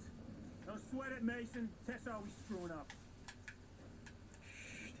comms, Woods. Don't sweat it, Mason. Tess always screwing up.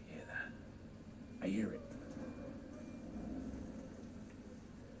 Shh, do you hear that? I hear it.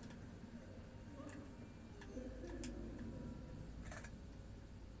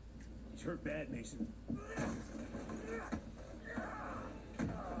 He's hurt bad, Mason.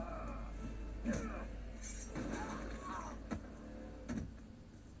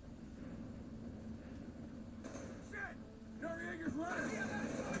 Noriega's running!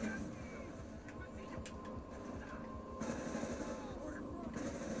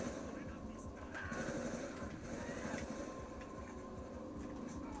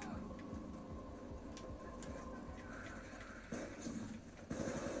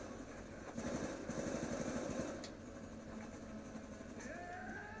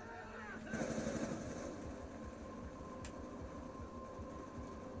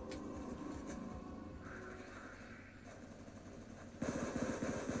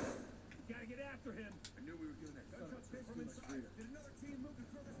 Gotta get after him. I knew we were doing that. Gunshots came from inside. Did another team move to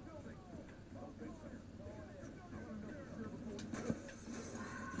throw this building? We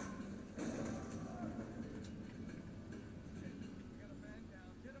got a man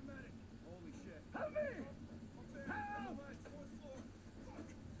down. Get a medic. Holy shit. Help me! Help! Fourth floor. Fuck!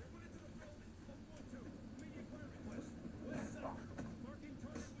 They went into the building. BO2. Immediate fire request. West side. Marking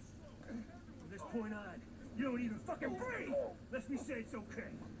target with stroke. From this point on, you don't even fucking breathe! Let me say it's okay.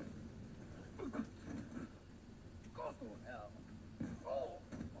 Go to hell.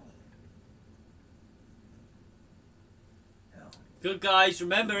 Good guys,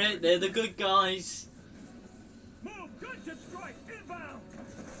 remember it. They're the good guys. Move! Gunship strike! Inbound!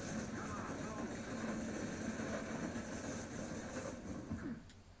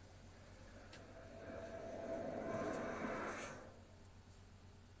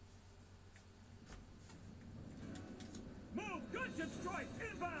 Move! Gunship strike!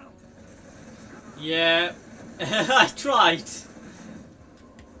 Inbound! Yeah, I tried.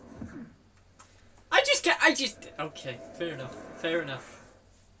 Okay, fair enough. Fair enough.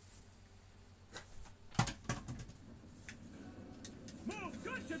 Move!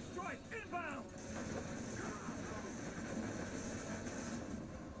 Gunship strike! Inbound!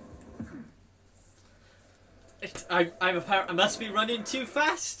 I must be running too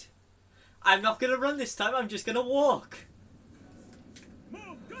fast. I'm not gonna run this time. I'm just gonna walk.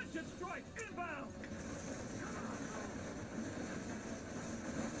 Move! Gunship strike! Inbound!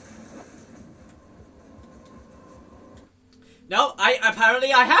 No,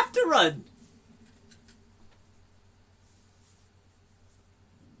 apparently I have to run.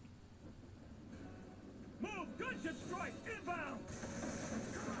 Move! Gunship strike! Inbound!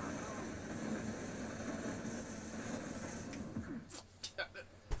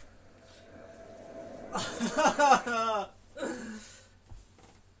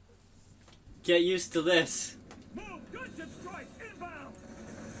 Get used to this. Move! Gunship strike! Inbound!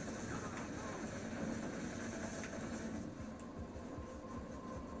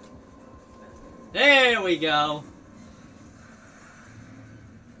 There we go.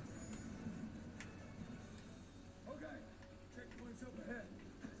 Okay. Checkpoint's up ahead.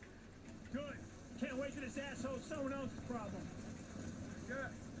 Good. Can't wait for this asshole someone else's problem. Yeah.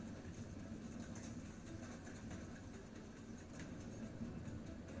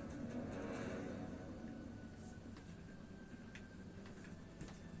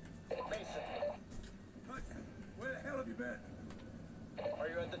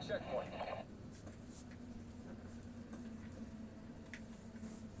 at the checkpoint.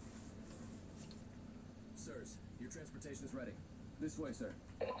 Sirs, your transportation is ready. This way, sir.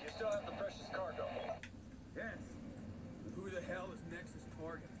 You still have the precious cargo. Yes. Who the hell is Nexus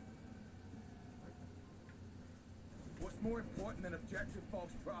target? What's more important than objective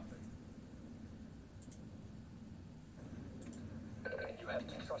false profit? You have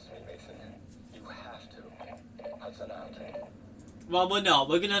to trust me, Mason. You have to. Hudson out. Well, we're not.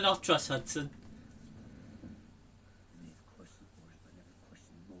 We're gonna not trust Hudson. You may have questioned orders, but never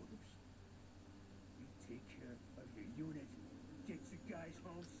questioned motives. You take care of your unit. Get your guys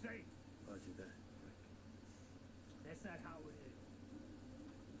home safe. Roger that. That's not how it is.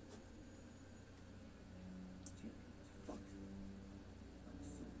 Jim, it's fucked. I'm a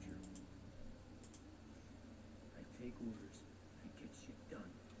soldier. I take orders. I get shit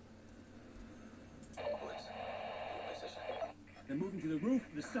done. Woods, your position. They're moving to the roof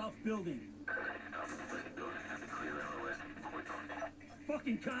of the south building.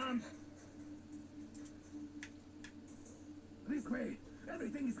 Fucking comms! This way!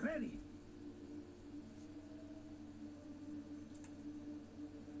 Everything is ready!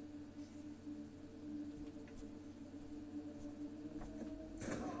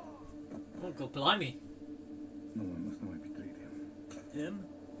 Oh, God, blimey. No one must know I betrayed him. Him?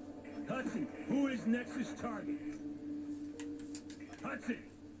 Hudson, who is Nexus target? Hudson!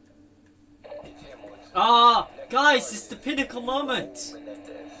 It's him, Woods. Ah, guys, it's the pinnacle moment.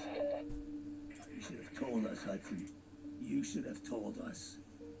 Menendez. You should have told us, Hudson. You should have told us.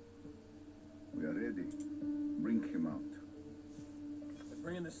 We are ready. Bring him out. They're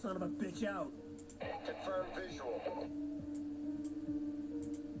bringing the son of a bitch out. Confirm visual.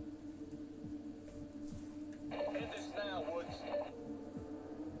 End this now, Woods.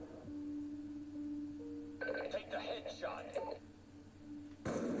 Take the headshot.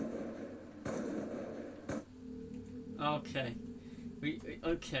 Okay.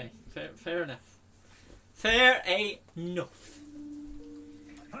 Okay. Fair enough. Fair enough.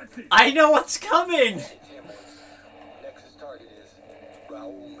 Hudson! I know what's coming! It's him, Woods. Nexus target is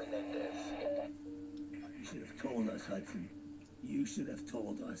Raul Menendez. You should have told us, Hudson. You should have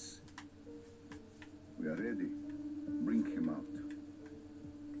told us. We are ready. Bring him out.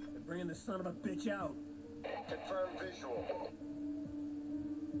 They're bringing the son of a bitch out. Confirm visual.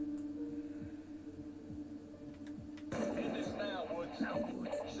 End this now, Woods. Now,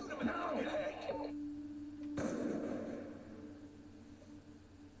 Woods. Shoot him in the fucking head.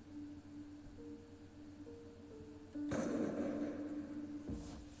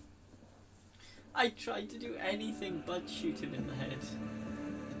 I tried to do anything but shoot him in the head.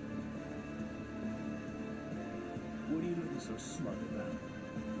 What are you looking so smug about?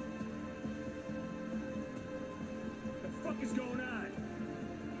 The fuck is going on?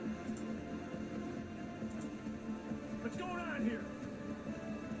 What's going on here?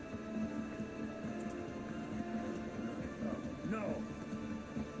 Oh, no.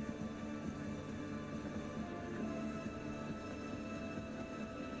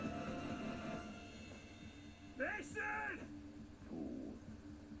 Mason! Fool.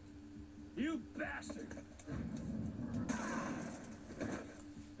 You bastard!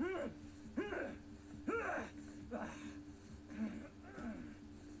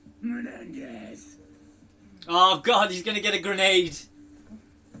 Menendez! Oh, God, he's gonna get a grenade.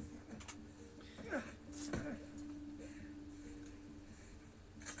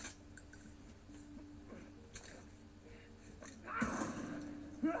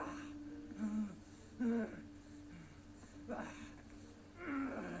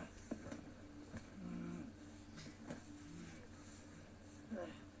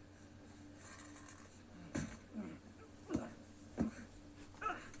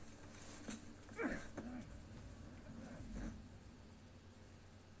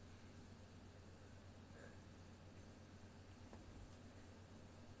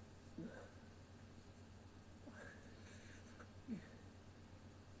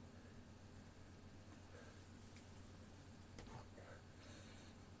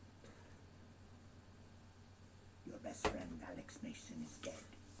 Your best friend, Alex Mason, is dead.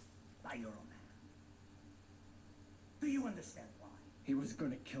 By your own hand. Do you understand why? He was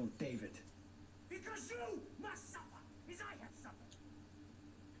gonna kill David. Because you must suffer, as I have suffered.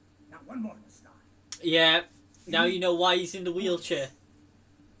 Not one more must die. Yeah, now you know why he's in the wheelchair.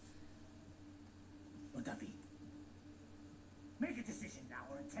 Or David. Make a decision now,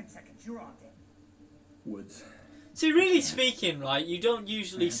 or in 10 seconds you're all dead. Woods. See, really speaking, right, you don't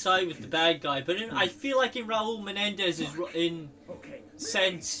usually side with the bad guy, but I feel like in Raul Menendez's Okay.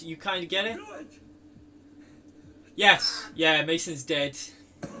 sense, you kind of get it. Good. Yes, yeah, Mason's dead.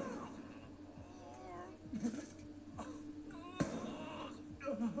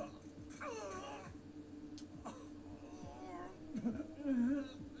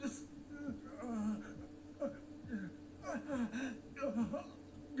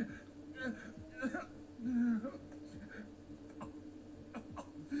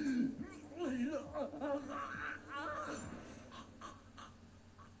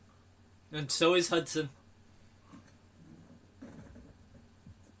 And so is Hudson.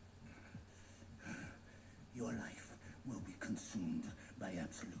 Your life will be consumed by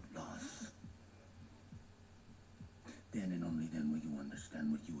absolute loss. Then and only then will you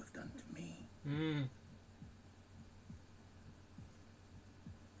understand what you have done to me.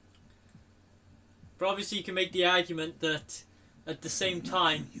 But obviously you can make the argument that at the same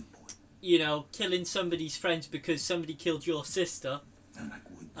time, you know, killing somebody's friends because somebody killed your sister,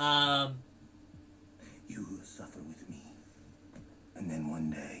 you will suffer with me. And then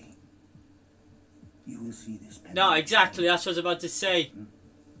one day, you will see this pen. No, exactly, that's what I was about to say.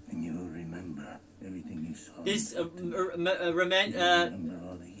 And you will remember everything you saw. This,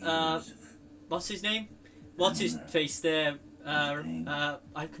 what's his name? What's his face there?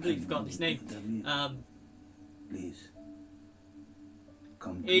 I completely forgot his name. Please.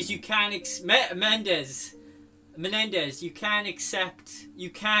 Come Is you can't Menendez, you can't accept,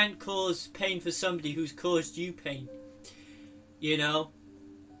 you can't cause pain for somebody who's caused you pain. You know?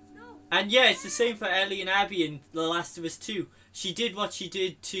 No. And yeah, it's the same for Ellie and Abby in The Last of Us 2. She did what she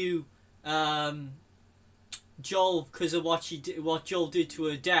did to Joel because of what Joel did to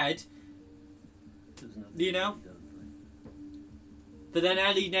her dad. You know? But then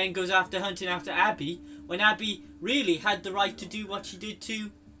Ellie then goes after hunting after Abby, when Abby really had the right to do what she did to You're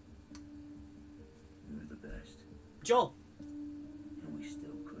the best. Joel. And we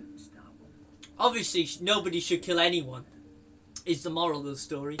still couldn't stop him. Obviously, nobody should kill anyone, is the moral of the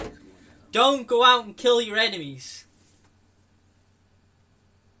story. Don't go out and kill your enemies.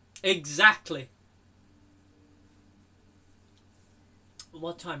 Exactly.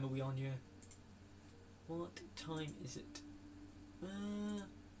 What time are we on here? What time is it?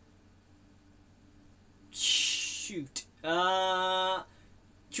 Shoot. Do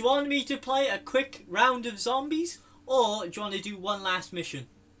you want me to play a quick round of zombies? Or do you want to do one last mission?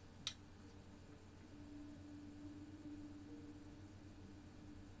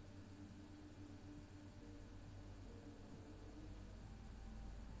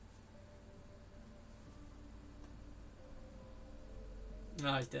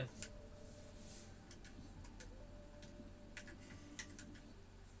 Right then.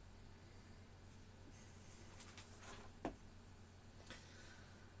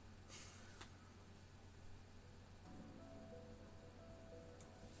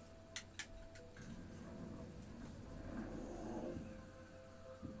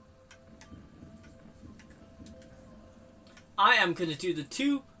 I am going to do the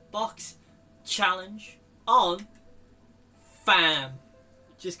 2-box challenge on FAM.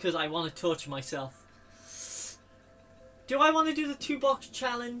 Just because I want to torture myself. Do I want to do the 2-box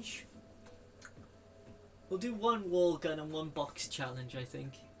challenge? We'll do 1 wall gun and 1 box challenge, I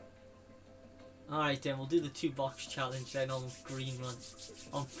think. Alright then, we'll do the 2-box challenge then on Green Run.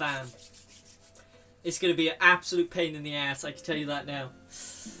 On FAM. It's going to be an absolute pain in the ass, I can tell you that now.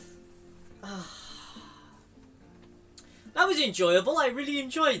 That was enjoyable. I really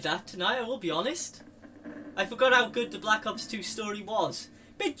enjoyed that tonight, I will be honest. I forgot how good the Black Ops 2 story was.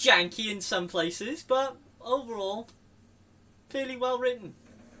 Bit janky in some places, but overall, fairly well written.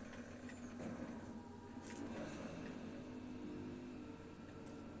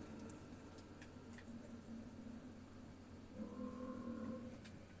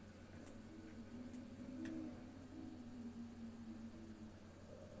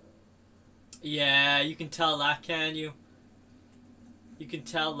 Yeah, you can tell that, can you? You can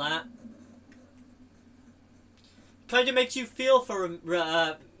tell that. Kind of makes you feel for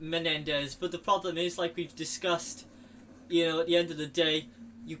Menendez, but the problem is, like we've discussed, you know, at the end of the day,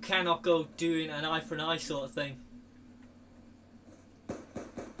 you cannot go doing an eye for an eye sort of thing.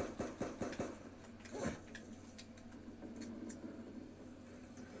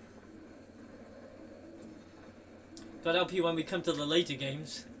 That'll help you when we come to the later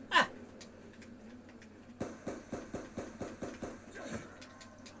games. Ah.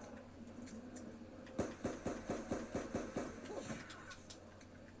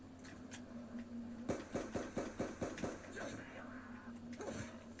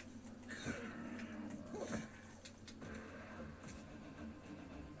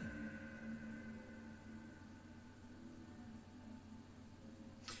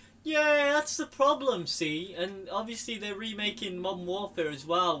 Yeah, that's the problem, see? And obviously they're remaking Modern Warfare as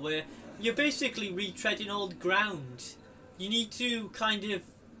well, where you're basically retreading old ground. You need to kind of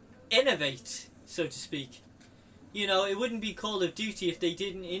innovate, so to speak. You know, it wouldn't be Call of Duty if they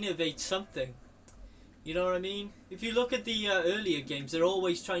didn't innovate something. You know what I mean? If you look at the earlier games, they're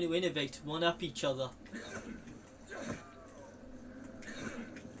always trying to innovate, one-up each other.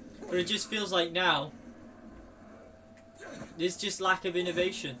 But it just feels like now, there's just lack of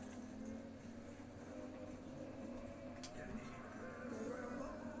innovation.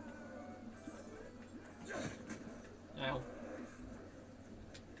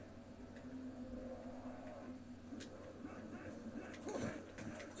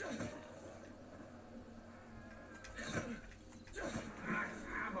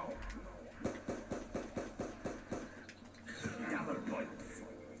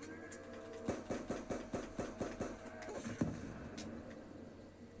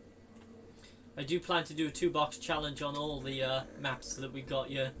 I do plan to do a 2-box challenge on all the maps that we got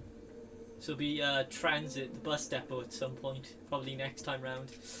here. So it'll be transit, the bus depot at some point, probably next time round.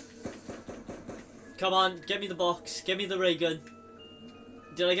 Come on, get me the box, get me the ray gun.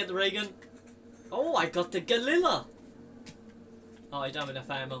 Did I get the ray gun? Oh, I got the Galilla! Oh, I don't have enough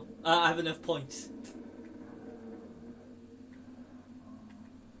ammo. I have enough points.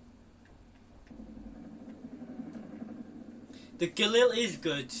 The Galil is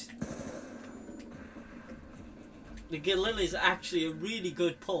good. The Galil is actually a really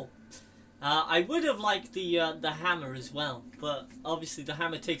good pull. I would have liked the hammer as well, but obviously the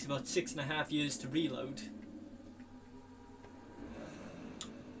hammer takes about 6.5 years to reload.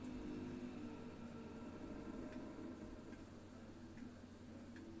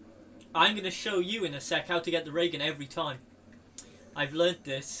 I'm going to show you in a sec how to get the ray gun every time. I've learnt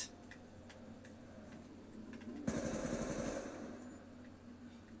this.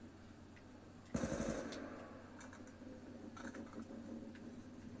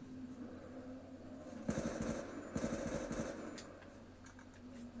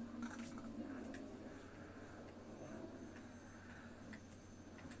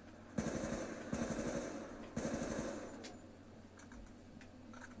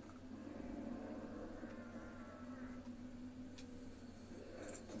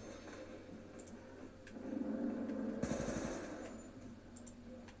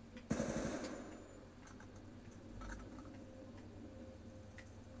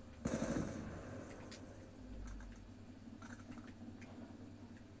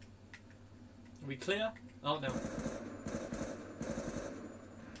 Are we clear? Oh no.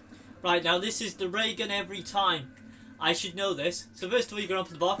 Right, now this is the ray gun every time. I should know this. So first of all, you go up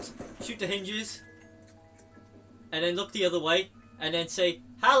to the box, shoot the hinges, and then look the other way, and then say,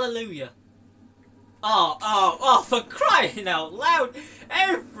 Hallelujah. Oh, for crying out loud!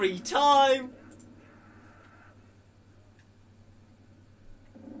 Every time!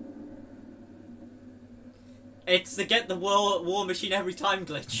 It's the get the war machine every time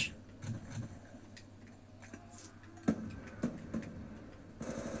glitch.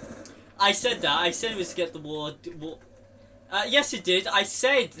 I said that. I said it was to get the war. Yes, it did. I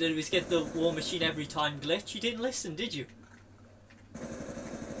said that it was to get the war machine every time glitch. You didn't listen, did you?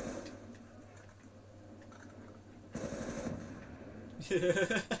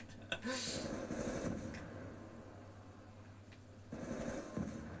 The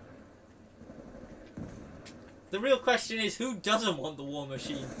real question is, who doesn't want the war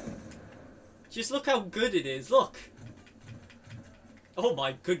machine? Just look how good it is. Look. Oh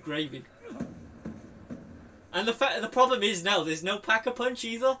my, good gravy. And the problem is now there's no pack-a-punch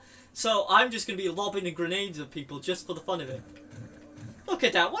either, so I'm just going to be lobbing the grenades at people just for the fun of it. Look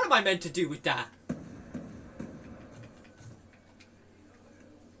at that. What am I meant to do with that?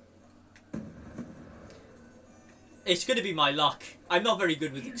 It's going to be my luck. I'm not very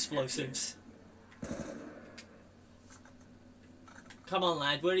good with explosives. Come on,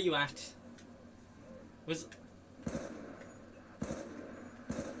 lad. Where are you at? Was...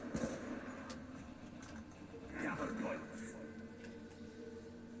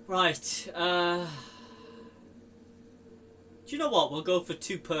 Right, do you know what? We'll go for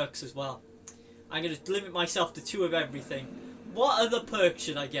 2 perks as well. I'm going to limit myself to 2 of everything. What other perks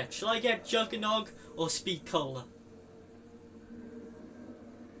should I get? Should I get Juggernog or Speed Cola?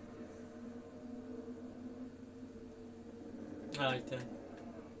 Alright then.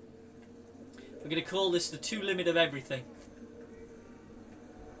 We're going to call this the 2 limit of everything.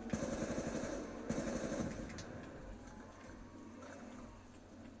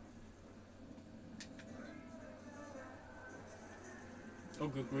 Oh,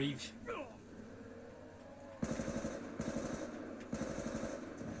 good grief.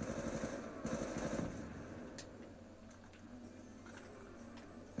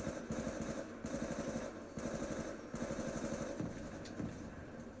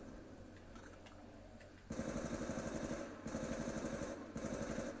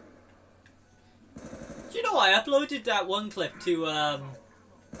 Do you know I uploaded that one clip to I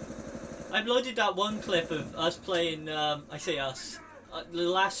uploaded that one clip of us playing I say us, the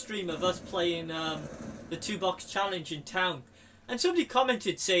last stream of us playing the 2-box challenge in town, and somebody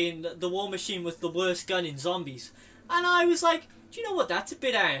commented saying that the war machine was the worst gun in zombies, and I was like, do you know what, that's a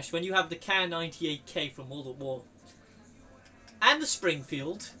bit ash when you have the Kar 98K from World at War and the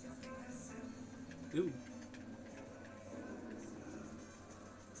Springfield. Ooh.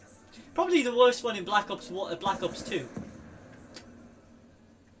 Probably the worst one in Black Ops 2.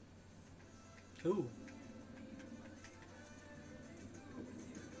 Ooh.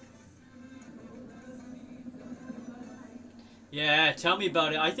 Yeah, tell me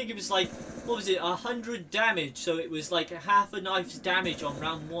about it. I think it was like, what was it, 100 damage, so it was like half a knife's damage on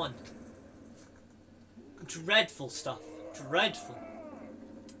round 1. Dreadful stuff. Dreadful.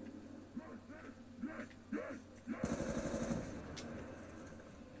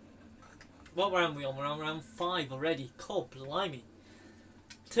 What round are we on? We're on round 5 already. God blimey.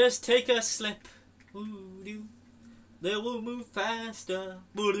 Just take a slip. Ooh-doo. They will move faster.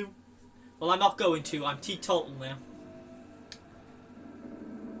 Ooh-doo. Well, I'm not going to. I'm teetotal now.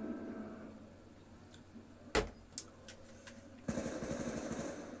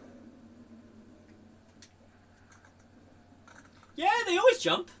 Yeah, they always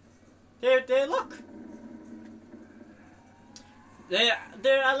jump. They're look.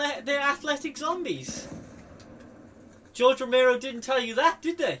 They're athletic zombies. George Romero didn't tell you that,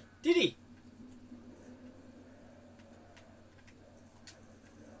 did they? Did he?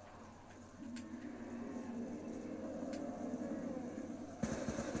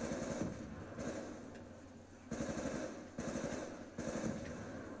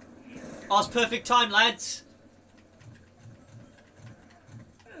 Oh, it's perfect time, lads.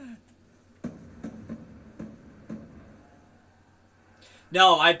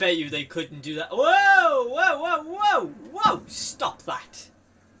 No, I bet you they couldn't do that. Whoa! Whoa! Whoa! Whoa! Whoa! Stop that!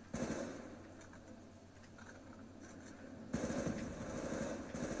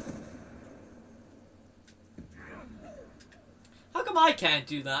 How come I can't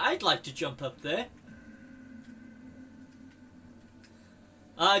do that? I'd like to jump up there.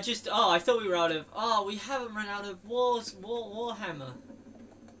 I thought we were out of... Oh, we haven't run out of Warhammer.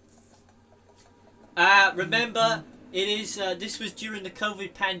 Remember, it is, this was during the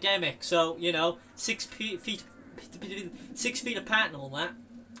COVID pandemic, so, you know, 6 feet apart and all that.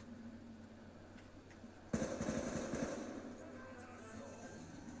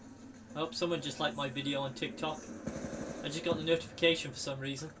 Oh, someone just liked my video on TikTok. I just got the notification for some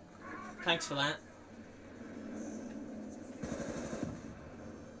reason. Thanks for that.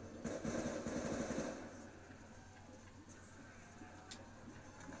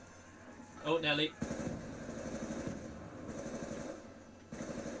 Oh, Nelly.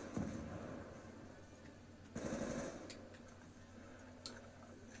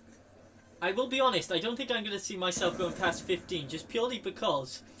 I will be honest, I don't think I'm going to see myself going past 15, just purely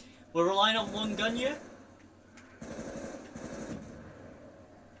because we're relying on one gun here.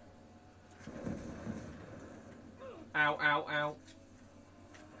 Ow, ow, ow.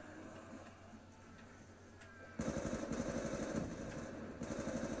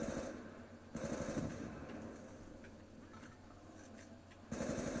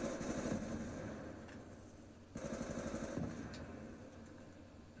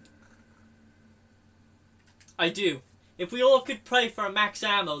 I do. If we all could pray for a max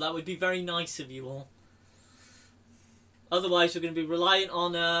ammo, that would be very nice of you all. Otherwise, we're going to be reliant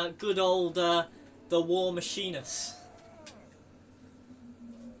on good old the war machinists.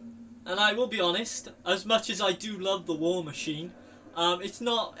 And I will be honest, as much as I do love the war machine, it's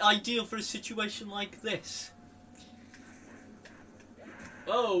not ideal for a situation like this.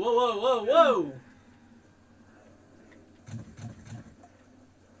 Whoa, whoa, whoa, whoa, whoa!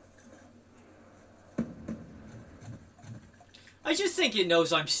 I just think it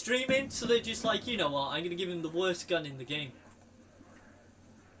knows I'm streaming, so they're just like, you know what, I'm going to give him the worst gun in the game.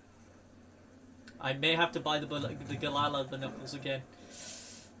 I may have to buy the Galala binoculars again.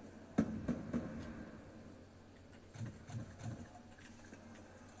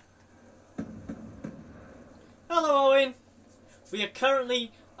 Hello, Owen. We are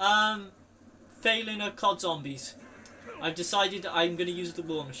currently failing at COD Zombies. I've decided I'm going to use the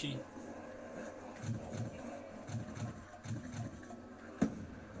war machine.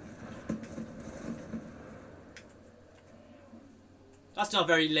 That's not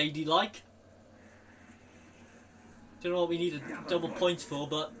very ladylike. Don't know what we need a double points for,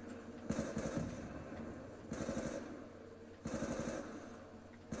 but...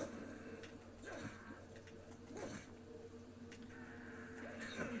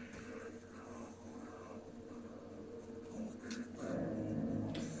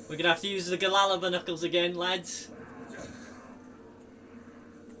 we're going to have to use the Galala binoculars again, lads.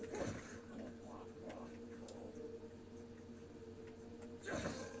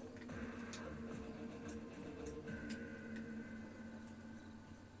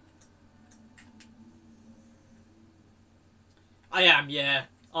 I am, yeah.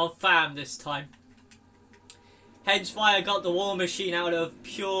 On fam this time. Hence why I got the war machine out of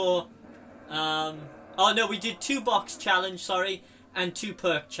pure... oh no, we did 2 box challenge, sorry, and 2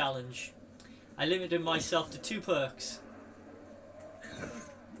 perk challenge. I limited myself to 2 perks.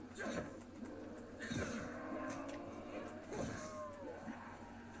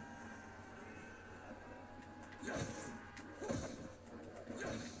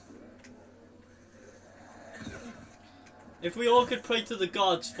 If we all could pray to the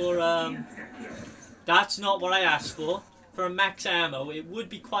gods for, that's not what I asked for a max ammo, it would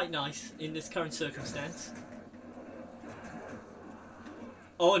be quite nice in this current circumstance.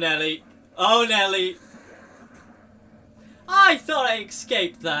 Oh, Nelly. Oh, Nelly. I thought I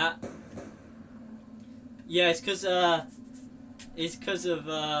escaped that. Yeah, it's because of,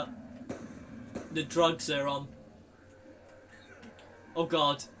 the drugs they're on. Oh,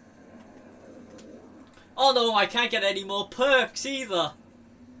 God. Oh, no, I can't get any more perks either.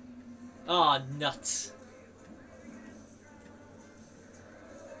 Oh, nuts.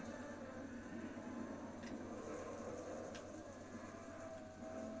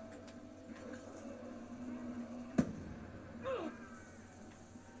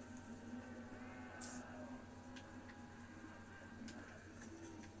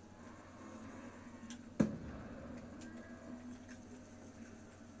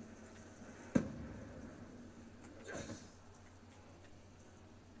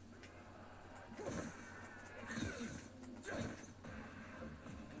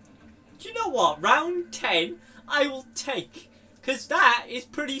 Do you know what? Round 10, I will take. Because that is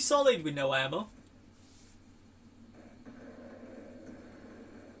pretty solid with no ammo.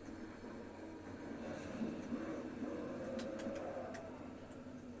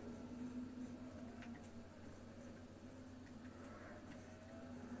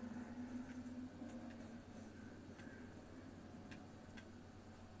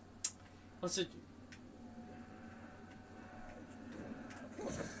 What's it?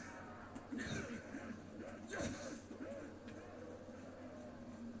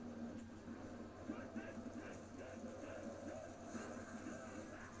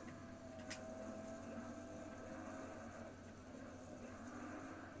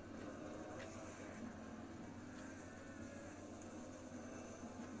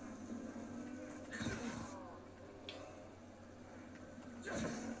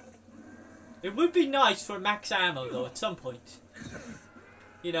 It would be nice for max ammo though at some point.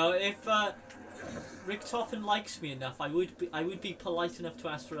 You know, if Richtofen likes me enough, I would be polite enough to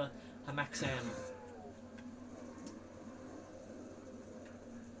ask for a max ammo.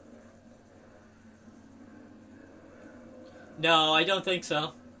 No, I don't think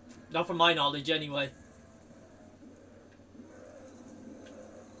so. Not from my knowledge anyway.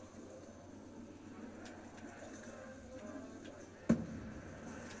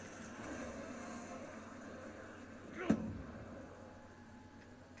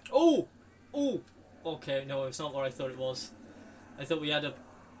 Oh! Oh! Okay, no, it's not what I thought it was. I thought we had a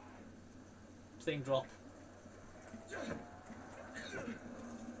thing drop.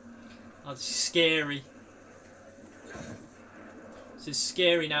 That's scary. This is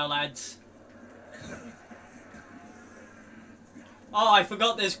scary now, lads. Oh, I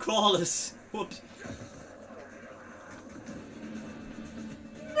forgot there's crawlers. Whoops.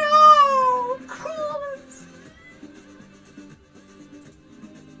 No! Crawlers!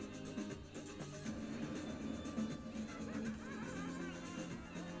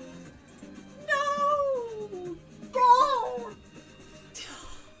 No! God!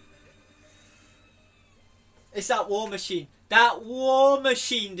 It's that war machine. That war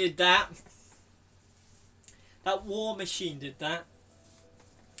machine did that. That war machine did that.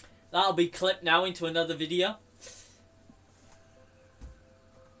 That'll be clipped now into another video.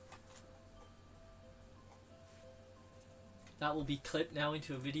 That will be clipped now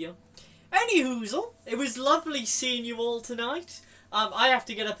into a video. Anyhoozle, it was lovely seeing you all tonight. I have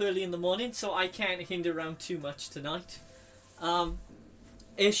to get up early in the morning, so I can't hinder around too much tonight.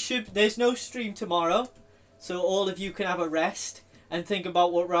 There's no stream tomorrow, so all of you can have a rest and think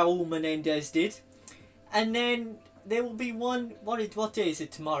about what Raul Menendez did. And then there will be one. What day is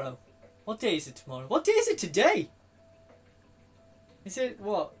it tomorrow? What day is it tomorrow? What day is it today? Is it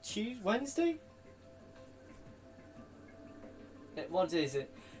what? Tuesday? Wednesday? What day is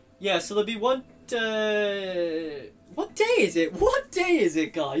it? Yeah, so there'll be one. What day is it? What day is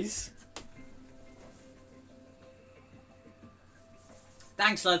it, guys?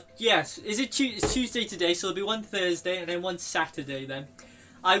 Thanks, love. Yes, it's Tuesday today, so there'll be one Thursday and then one Saturday. Then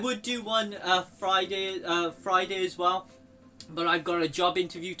I would do one Friday as well, but I've got a job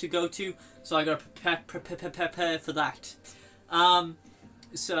interview to go to, so I got to prepare for that.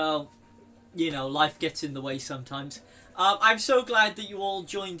 So you know, life gets in the way sometimes. I'm so glad that you all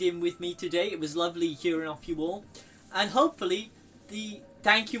joined in with me today. It was lovely hearing off you all, and hopefully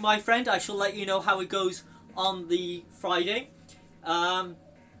thank you, my friend. I shall let you know how it goes on the Friday.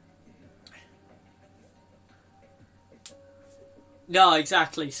 No,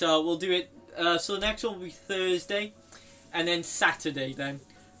 exactly. So we'll do it. So the next one will be Thursday, and then Saturday. Then,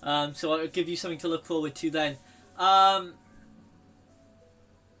 so I'll give you something to look forward to then.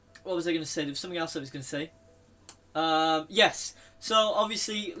 what was I going to say? There was something else I was going to say. Yes. So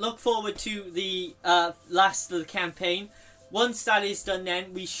obviously, look forward to the last of the campaign. Once that is done,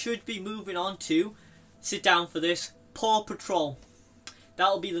 then we should be moving on to, sit down for this, Paw Patrol.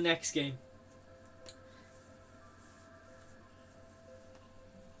 That'll be the next game.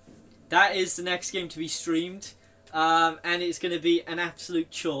 That is the next game to be streamed, and it's going to be an absolute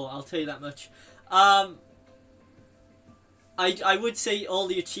chore, I'll tell you that much. I would say all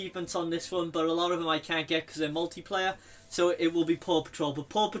the achievements on this one, but a lot of them I can't get because they're multiplayer, so it will be Paw Patrol. But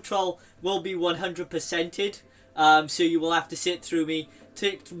Paw Patrol will be 100%ed, so you will have to sit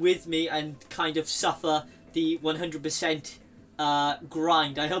with me and kind of suffer the 100%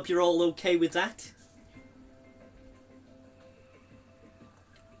 grind. I hope you're all okay with that.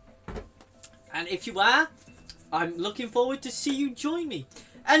 And if you are, I'm looking forward to see you join me.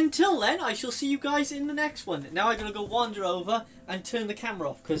 Until then, I shall see you guys in the next one. Now I'm going to go wander over and turn the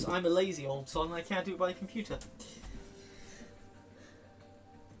camera off because I'm a lazy old son and I can't do it by the computer.